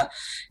pure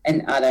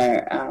and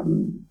utter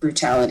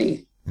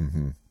brutality.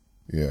 Mm-hmm.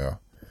 Yeah.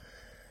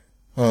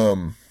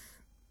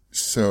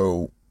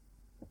 So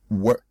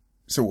what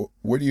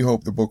do you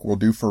hope the book will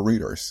do for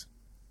readers?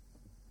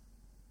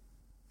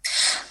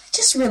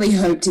 Just really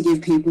hope to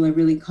give people a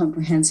really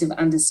comprehensive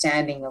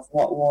understanding of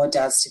what war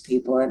does to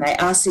people. And I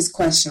ask this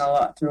question a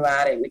lot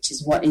throughout it, which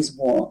is, what is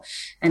war?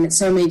 And it's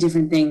so many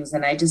different things.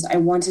 And I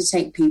want to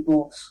take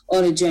people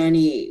on a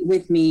journey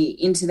with me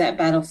into that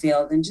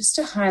battlefield, and just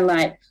to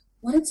highlight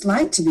what it's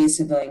like to be a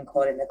civilian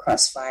caught in the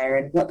crossfire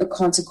and what the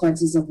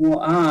consequences of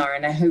war are.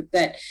 And I hope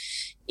that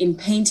in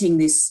painting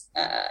this,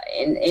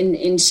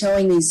 in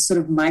showing these sort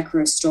of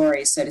micro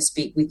stories, so to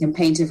speak, we can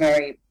paint a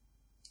very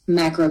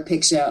macro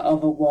picture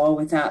of a war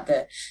without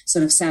the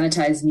sort of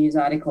sanitized news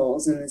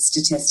articles and the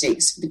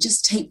statistics, but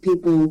just take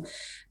people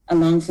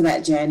along for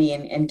that journey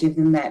and give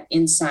them that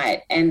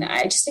insight. And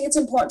I just think it's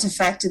important to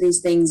factor these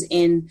things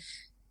in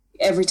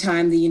every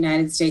time the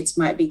United States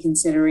might be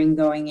considering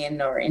going in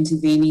or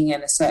intervening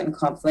in a certain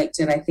conflict.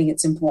 And I think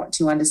it's important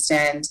to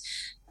understand,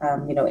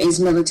 is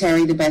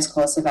military the best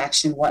course of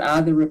action? What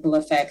are the ripple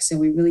effects? And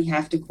we really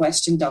have to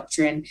question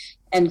doctrine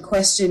and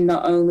question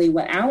not only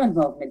what our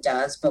involvement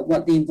does, but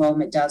what the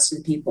involvement does to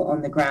the people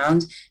on the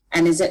ground.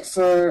 And is it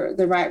for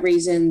the right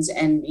reasons?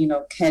 And,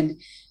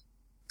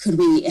 could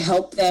we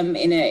help them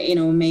in a,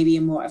 maybe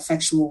a more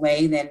effectual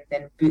way than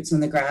boots on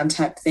the ground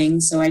type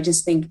thing? So I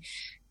just think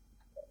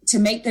to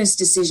make those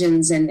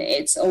decisions, and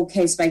it's all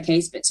case by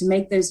case, but to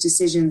make those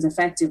decisions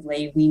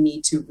effectively, we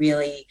need to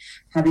really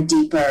have a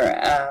deeper,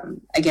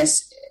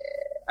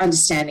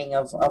 understanding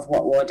of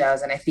what war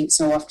does. And I think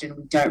so often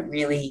we don't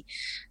really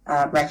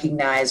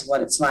recognize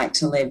what it's like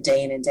to live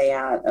day in and day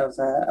out of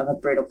a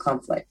brutal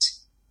conflict.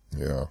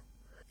 Yeah.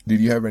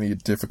 Did you have any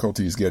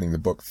difficulties getting the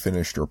book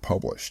finished or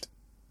published?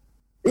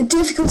 The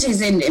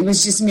difficulties it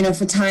was just,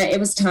 for time, it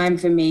was time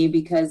for me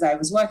because I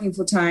was working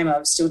full time. I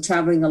was still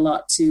traveling a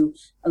lot to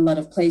a lot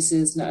of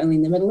places, not only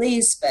in the Middle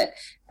East, but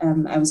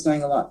I was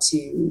going a lot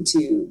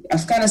to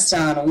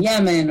Afghanistan or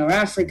Yemen or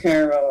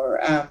Africa or,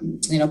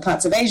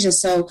 parts of Asia.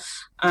 So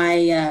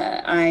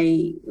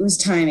it was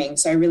timing.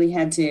 So I really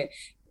had to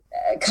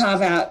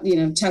carve out,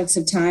 chunks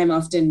of time,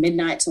 often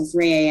midnight till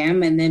 3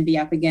 a.m. and then be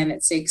up again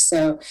at 6.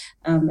 So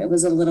it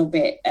was a little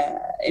bit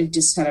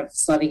just kind of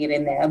slotting it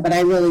in there. But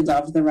I really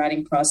loved the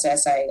writing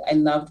process. I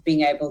loved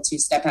being able to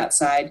step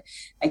outside,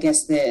 I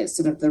guess, the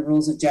sort of the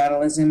rules of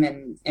journalism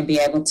and be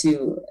able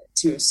to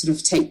sort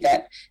of take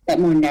that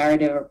more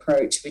narrative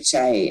approach, which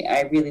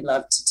I really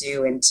love to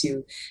do, and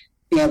to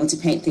be able to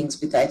paint things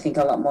with, I think,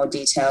 a lot more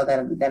detail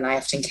than I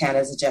often can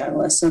as a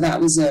journalist. So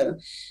that was a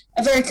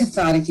very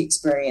cathartic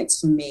experience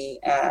for me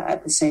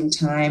at the same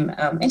time.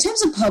 In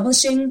terms of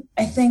publishing,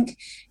 I think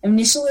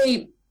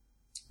initially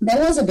there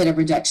was a bit of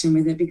rejection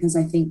with it because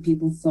I think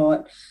people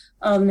thought,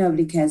 oh,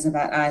 nobody cares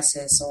about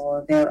ISIS,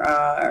 or there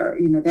are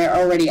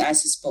already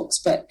ISIS books.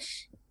 But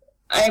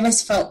I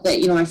always felt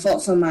that, I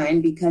fought for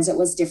mine because it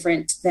was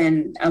different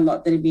than a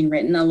lot that had been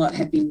written. A lot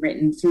had been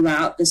written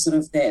throughout the sort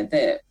of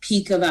the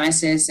peak of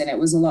ISIS, and it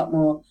was a lot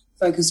more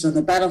focused on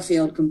the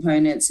battlefield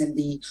components and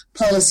the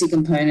policy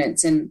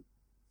components. And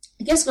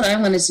I guess what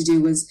I wanted to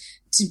do was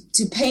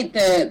to paint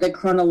the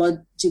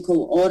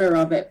chronological order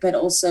of it, but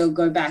also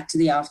go back to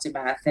the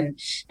aftermath.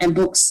 And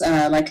books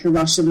like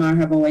Hiroshima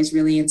have always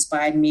really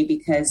inspired me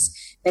because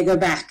they go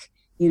back,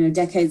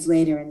 decades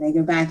later, and they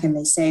go back and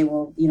they say,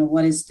 well,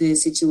 what is the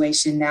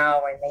situation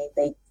now?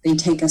 And they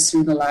take us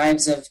through the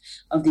lives of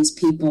these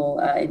people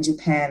in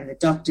Japan, the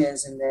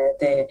doctors and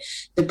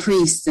the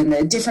priests and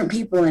the different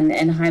people,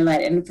 and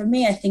highlight. And for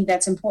me, I think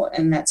that's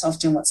important. And that's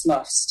often what's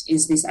lost,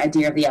 is this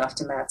idea of the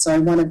aftermath. So I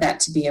wanted that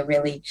to be a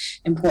really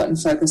important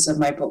focus of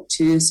my book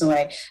too. So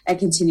I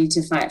continued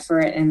to fight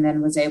for it, and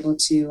then was able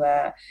to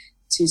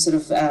sort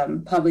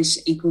of publish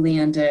equally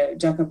under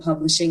Docker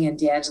Publishing and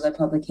D'Angelo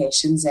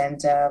Publications,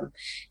 and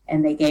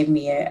they gave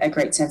me a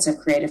great sense of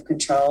creative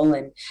control.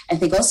 And I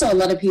think also a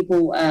lot of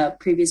people,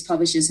 previous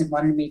publishers, had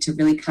wanted me to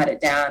really cut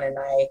it down, and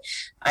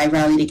I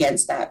rallied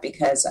against that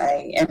because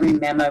every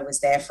memo was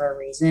there for a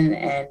reason,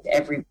 and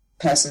every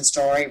person's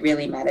story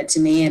really mattered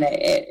to me, and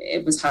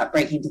it was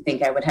heartbreaking to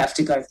think I would have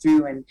to go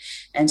through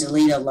and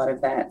delete a lot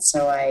of that.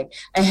 So I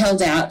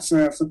held out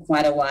for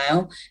quite a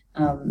while,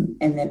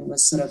 and then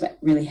was sort of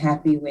really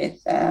happy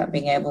with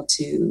being able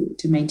to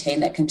maintain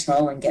that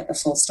control and get the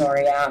full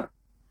story out.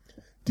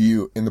 Do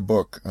you, in the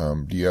book,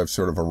 do you have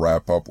sort of a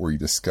wrap up where you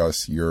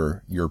discuss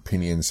your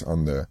opinions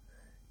on the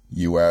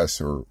U.S.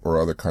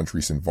 or other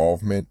countries'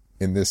 involvement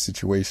in this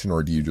situation,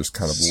 or do you just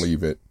kind of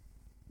leave it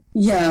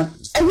Yeah,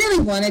 I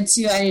really wanted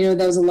to. I know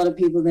there was a lot of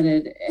people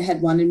that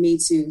had wanted me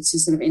to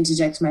sort of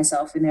interject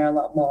myself in there a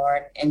lot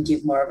more and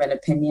give more of an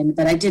opinion,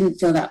 but I didn't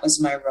feel that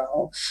was my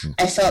role.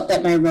 I felt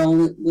that my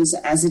role was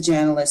as a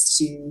journalist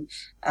to,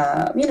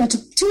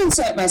 to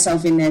insert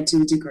myself in there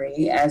to a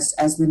degree as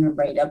the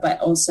narrator, but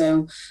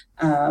also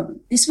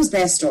this was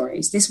their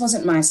stories. This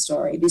wasn't my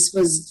story. This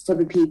was for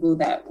the people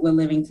that were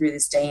living through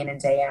this day in and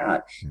day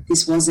out.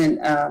 This wasn't,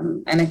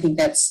 and I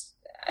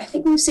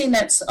think we've seen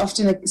that's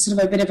often a sort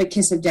of a bit of a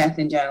kiss of death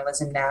in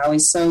journalism now,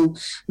 is so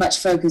much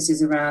focus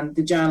is around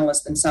the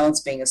journalists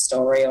themselves being a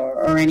story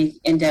or any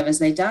endeavors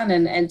they've done.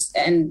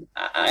 And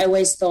I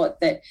always thought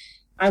that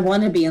I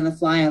want to be on the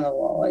fly on the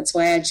wall. It's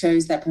why I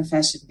chose that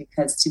profession,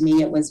 because to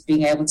me it was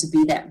being able to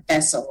be that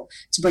vessel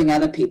to bring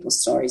other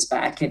people's stories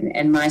back.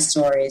 And my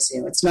story is,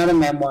 it's not a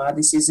memoir.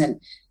 This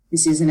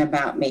isn't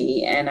about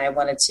me, and I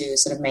wanted to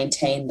sort of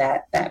maintain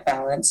that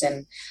balance,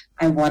 and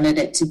I wanted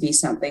it to be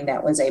something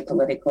that was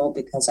apolitical,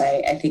 because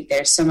I think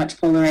there's so much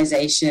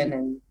polarization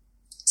and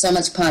so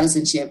much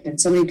partisanship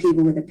and so many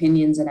people with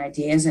opinions and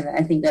ideas, and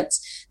I think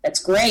that's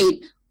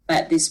great,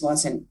 but this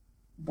wasn't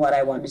what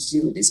I wanted to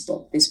do with this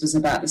book. This was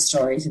about the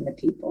stories and the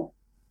people.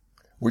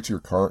 What's your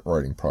current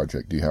writing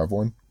project? Do you have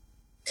one?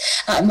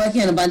 I'm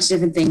working on a bunch of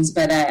different things,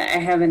 but I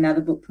have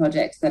another book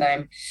project that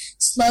I'm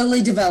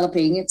slowly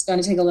developing. It's going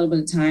to take a little bit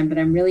of time, but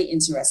I'm really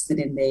interested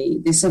in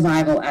the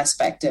survival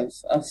aspect of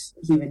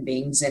human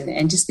beings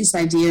and just this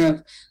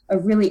idea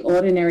of really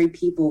ordinary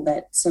people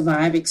that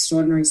survive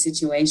extraordinary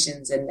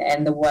situations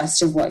and the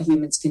worst of what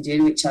humans can do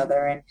to each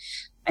other. And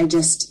I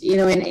just, in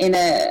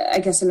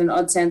an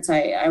odd sense,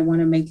 I want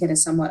to make it a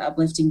somewhat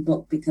uplifting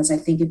book, because I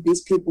think if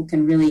these people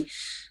can really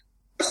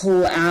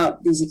pull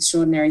out these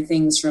extraordinary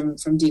things from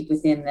deep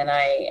within, then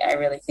I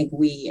really think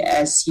we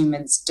as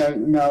humans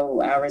don't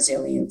know our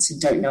resilience and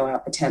don't know our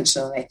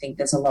potential. And I think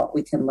there's a lot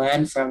we can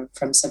learn from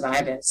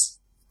survivors.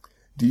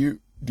 Do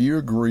you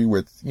agree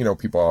with,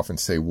 people often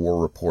say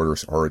war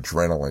reporters are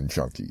adrenaline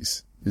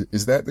junkies.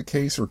 Is that the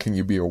case, or can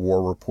you be a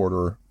war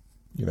reporter,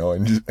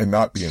 and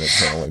not be an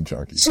adrenaline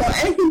junkie? Sure,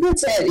 I think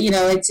that's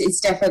it's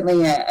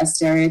definitely a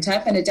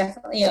stereotype, and it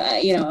definitely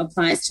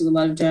applies to a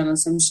lot of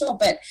journalists, I'm sure,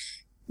 but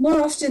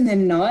more often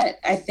than not,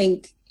 I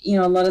think, a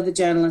lot of the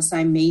journalists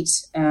I meet,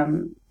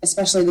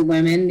 especially the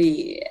women,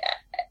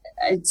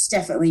 it's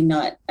definitely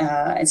not,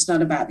 it's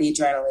not about the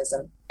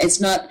adrenalism. It's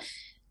not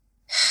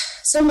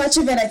so much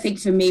of it, I think,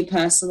 for me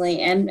personally,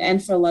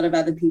 and for a lot of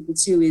other people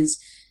too,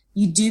 is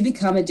you do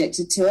become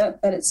addicted to it,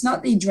 but it's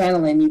not the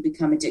adrenaline you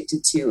become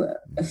addicted to.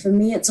 For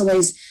me, it's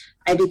always,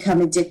 I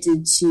become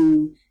addicted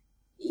to,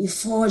 you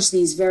forge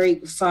these very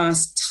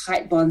fast,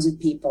 tight bonds with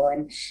people.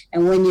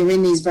 And when you're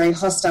in these very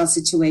hostile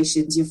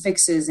situations, your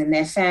fixers and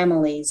their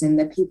families and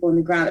the people on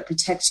the ground that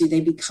protect you, they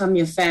become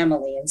your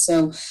family. And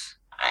so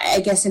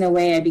I guess in a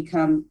way I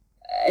become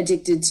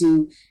addicted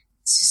to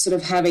sort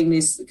of having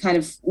this kind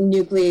of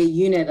nuclear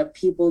unit of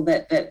people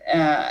that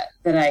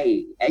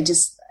I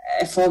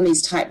form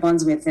these tight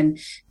bonds with. And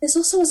there's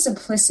also a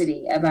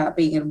simplicity about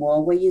being in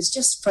war where you're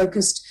just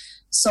focused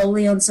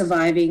solely on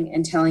surviving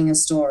and telling a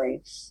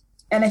story.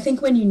 And I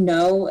think when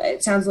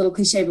it sounds a little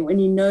cliche, but when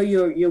you know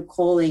your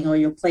calling or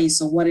your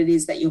place or what it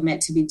is that you're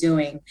meant to be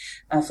doing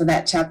for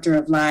that chapter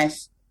of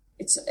life,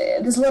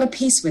 there's a lot of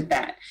peace with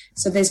that.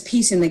 So there's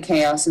peace in the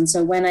chaos. And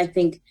so when I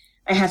think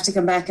I have to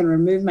come back and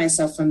remove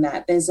myself from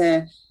that, there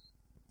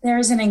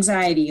is an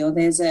anxiety, or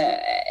there's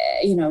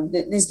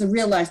there's the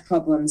real life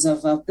problems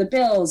of the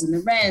bills and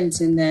the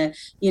rent and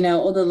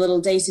all the little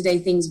day-to-day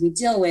things we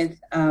deal with.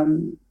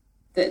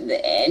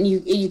 And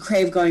you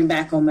crave going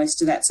back almost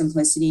to that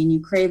simplicity, and you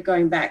crave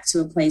going back to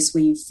a place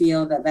where you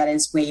feel that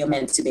is where you're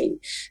meant to be.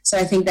 So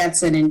I think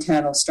that's an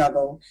internal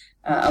struggle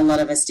a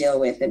lot of us deal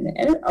with.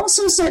 And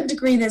also, to a certain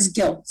degree, there's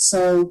guilt.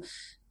 So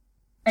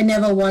I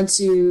never want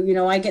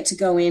to, I get to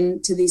go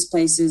into these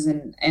places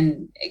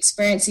and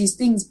experience these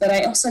things, but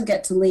I also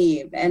get to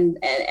leave. And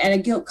a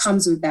guilt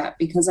comes with that,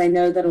 because I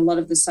know that a lot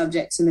of the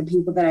subjects and the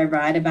people that I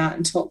write about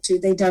and talk to,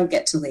 they don't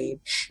get to leave.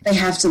 They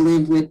have to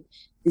live with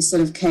this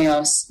sort of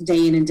chaos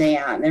day in and day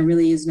out, and there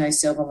really is no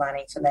silver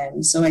lining for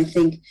them. So I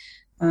think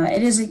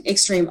it is an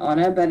extreme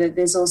honor, but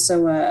there's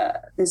also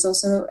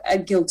a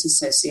guilt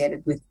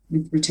associated with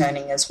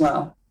returning as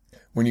well.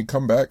 When you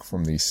come back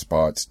from these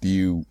spots, do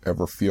you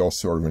ever feel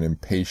sort of an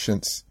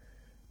impatience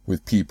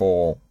with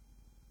people,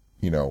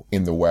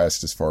 in the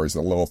West, as far as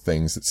the little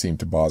things that seem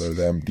to bother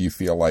them? Do you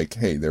feel like,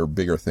 hey, there are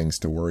bigger things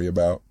to worry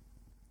about?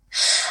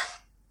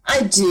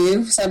 I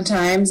do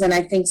sometimes, and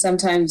I think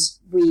sometimes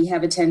we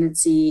have a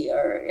tendency,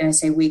 and I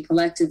say we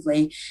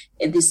collectively,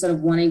 this sort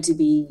of wanting to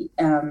be,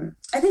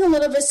 I think a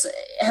lot of us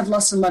have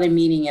lost a lot of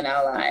meaning in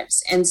our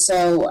lives. And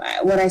so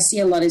what I see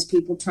a lot is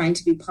people trying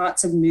to be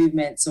parts of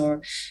movements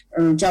or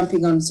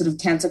jumping on sort of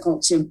cancel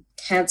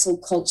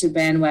culture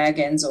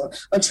bandwagons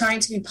or trying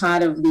to be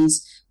part of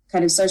these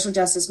kind of social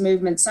justice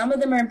movements. Some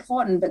of them are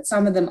important, but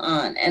some of them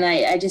aren't. And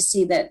I just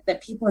see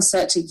that people are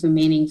searching for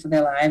meaning for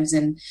their lives.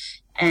 And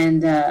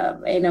And,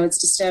 it's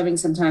disturbing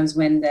sometimes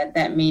when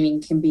that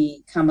meaning can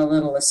become a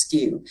little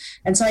askew.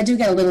 And so I do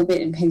get a little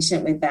bit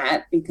impatient with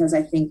that, because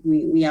I think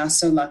we are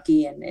so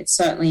lucky, and it's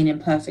certainly an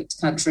imperfect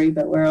country,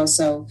 but we're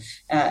also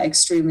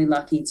extremely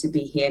lucky to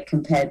be here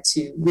compared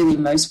to really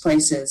most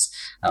places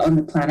on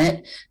the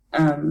planet.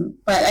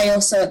 But I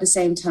also, at the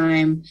same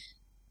time,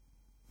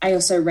 I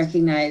also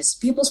recognize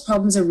people's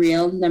problems are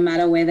real no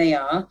matter where they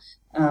are.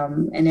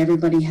 And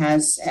everybody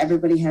has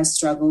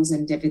struggles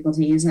and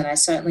difficulties, and I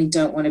certainly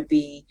don't want to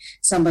be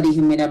somebody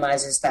who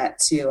minimizes that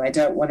too. I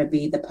don't want to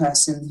be the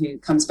person who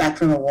comes back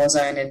from a war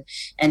zone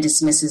and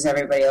dismisses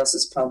everybody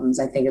else's problems.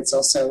 I think it's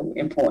also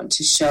important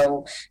to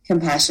show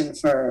compassion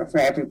for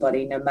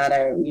everybody, no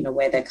matter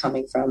where they're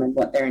coming from and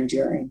what they're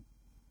enduring.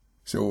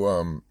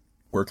 So,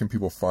 where can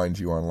people find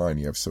you online?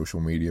 You have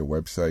social media,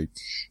 website?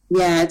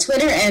 Yeah,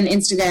 Twitter and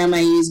Instagram I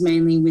use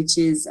mainly, which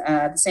is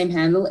the same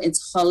handle.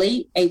 It's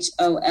Hollie,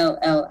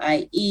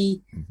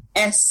 HOLLIE,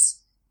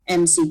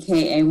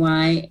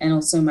 SMCKAY, and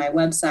also my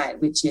website,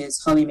 which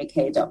is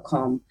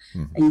holliemckay.com.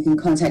 And you can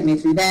contact me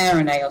through there,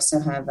 and I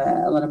also have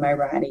a lot of my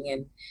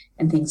writing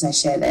and things I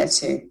share there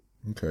too.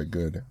 Okay,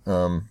 good.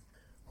 Well,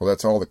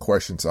 that's all the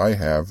questions I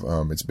have.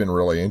 It's been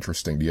really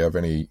interesting. Do you have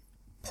any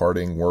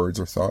parting words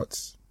or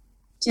thoughts?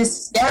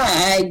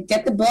 I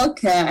get the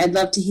book. I'd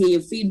love to hear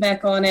your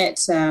feedback on it.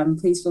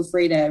 Please feel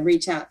free to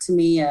reach out to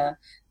me, a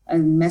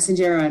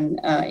messenger on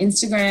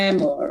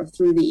Instagram or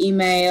through the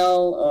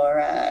email,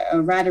 or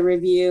write a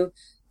review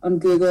on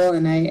Google.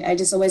 And I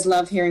just always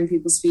love hearing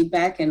people's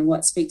feedback and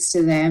what speaks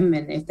to them.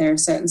 And if there are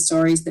certain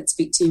stories that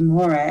speak to you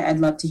more, I'd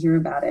love to hear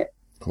about it.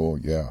 Cool.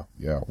 Yeah.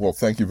 Well,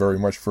 thank you very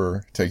much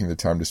for taking the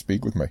time to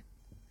speak with me.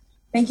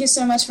 Thank you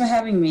so much for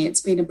having me.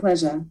 It's been a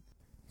pleasure.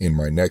 In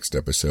my next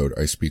episode,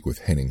 I speak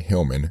with Henning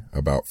Hillman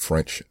about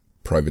French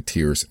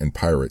privateers and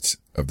pirates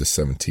of the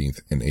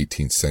 17th and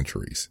 18th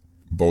centuries.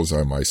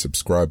 Bullseye my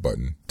subscribe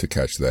button to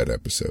catch that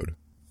episode.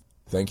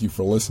 Thank you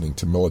for listening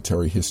to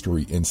Military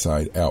History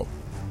Inside Out.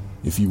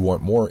 If you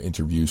want more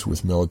interviews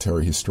with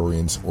military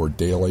historians or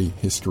daily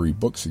history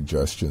book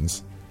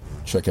suggestions,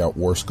 check out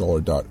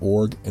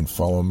warscholar.org and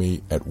follow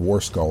me at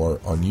Warscholar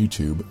on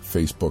YouTube,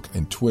 Facebook,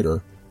 and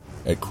Twitter,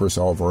 at Chris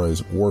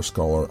Alvarez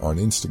Warscholar on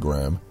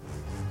Instagram,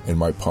 and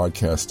my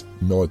podcast,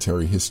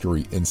 Military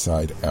History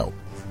Inside Out.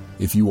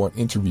 If you want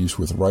interviews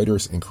with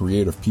writers and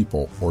creative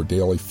people or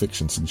daily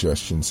fiction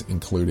suggestions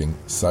including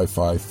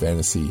sci-fi,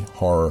 fantasy,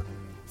 horror,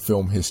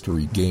 film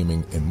history,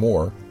 gaming, and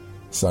more,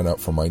 sign up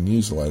for my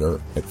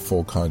newsletter at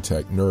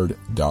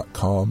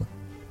fullcontactnerd.com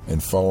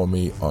and follow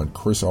me on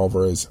Chris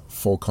Alvarez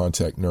Full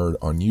Contact Nerd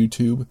on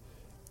YouTube,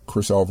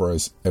 Chris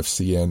Alvarez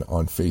FCN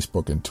on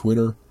Facebook and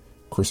Twitter,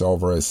 Chris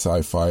Alvarez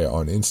Sci-Fi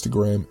on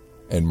Instagram,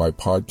 and my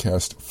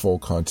podcast, Full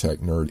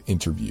Contact Nerd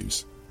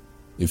Interviews.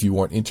 If you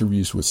want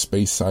interviews with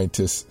space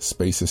scientists,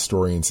 space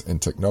historians,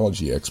 and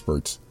technology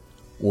experts,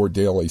 or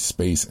daily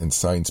space and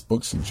science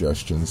book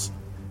suggestions,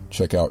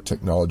 check out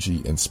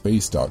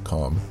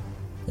technologyandspace.com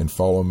and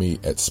follow me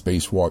at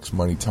Spacewalks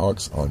Money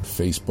Talks on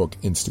Facebook,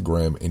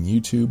 Instagram, and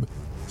YouTube,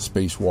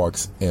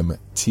 Spacewalks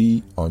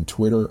MT on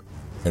Twitter,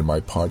 and my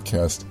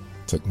podcast,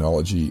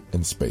 Technology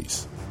and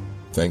Space.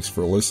 Thanks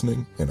for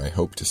listening, and I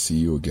hope to see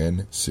you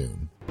again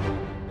soon.